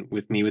falls in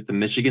with me with the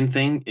Michigan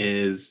thing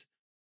is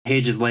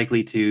Page is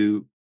likely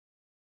to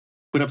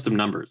put up some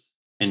numbers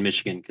in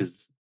Michigan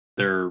because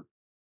they're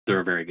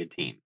a very good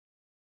team.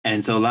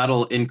 And so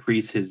that'll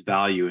increase his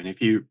value. And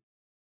if you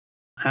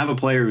have a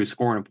player who's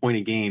scoring a point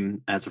a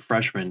game as a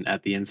freshman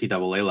at the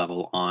NCAA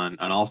level on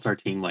an all-star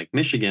team like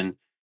Michigan,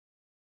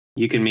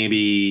 you can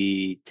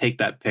maybe take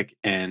that pick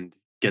and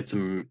get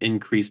some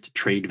increased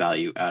trade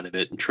value out of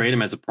it and trade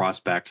him as a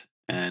prospect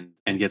and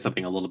get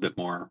something a little bit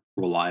more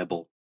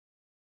reliable.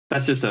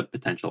 That's just a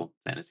potential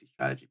fantasy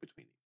strategy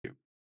between these two.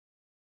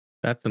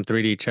 That's some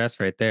 3D chess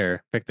right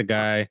there. Pick the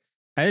guy.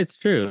 And it's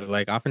true.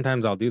 Like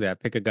oftentimes I'll do that.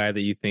 Pick a guy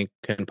that you think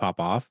can pop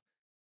off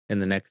in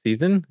the next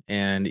season.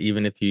 And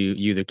even if you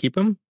either keep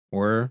him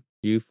or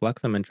you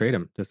flex him and trade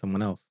him to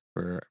someone else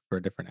for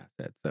a different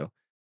asset. So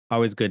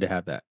Always good to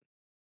have that.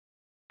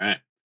 All right.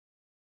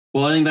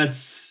 Well, I think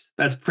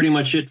that's pretty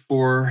much it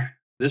for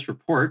this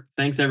report.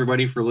 Thanks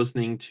everybody for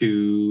listening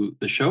to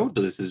the show.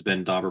 This has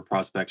been Dobber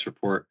Prospects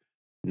Report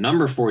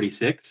number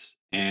 46.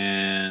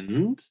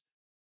 And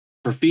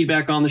for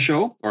feedback on the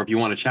show, or if you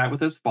want to chat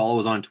with us, follow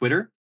us on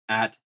Twitter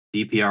at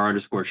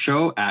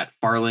DPR_show, at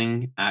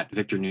Farling, at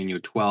Victor Nuno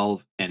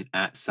 12, and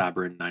at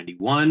Sabrin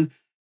 91.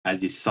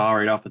 As you saw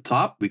right off the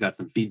top, we got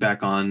some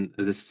feedback on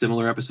this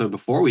similar episode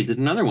before. We did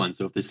another one.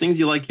 So if there's things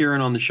you like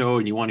hearing on the show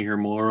and you want to hear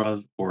more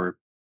of, or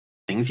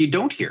things you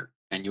don't hear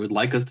and you would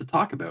like us to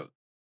talk about,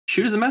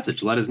 shoot us a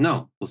message. Let us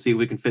know. We'll see if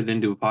we can fit it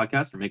into a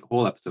podcast or make a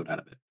whole episode out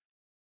of it.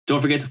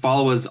 Don't forget to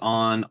follow us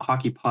on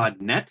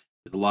HockeyPodNet.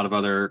 There's a lot of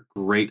other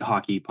great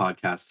hockey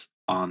podcasts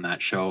on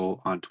that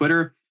show on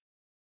Twitter.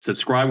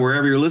 Subscribe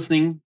wherever you're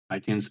listening,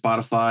 iTunes,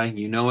 Spotify,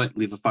 you know it.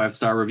 Leave a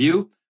 5-star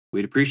review.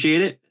 We'd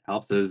appreciate it. It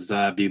helps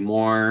us be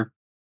more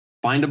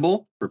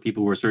findable for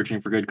people who are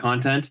searching for good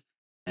content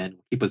and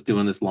keep us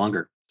doing this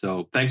longer.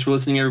 So thanks for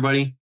listening,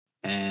 everybody,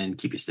 and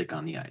keep your stick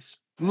on the ice.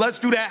 Let's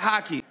do that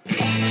hockey.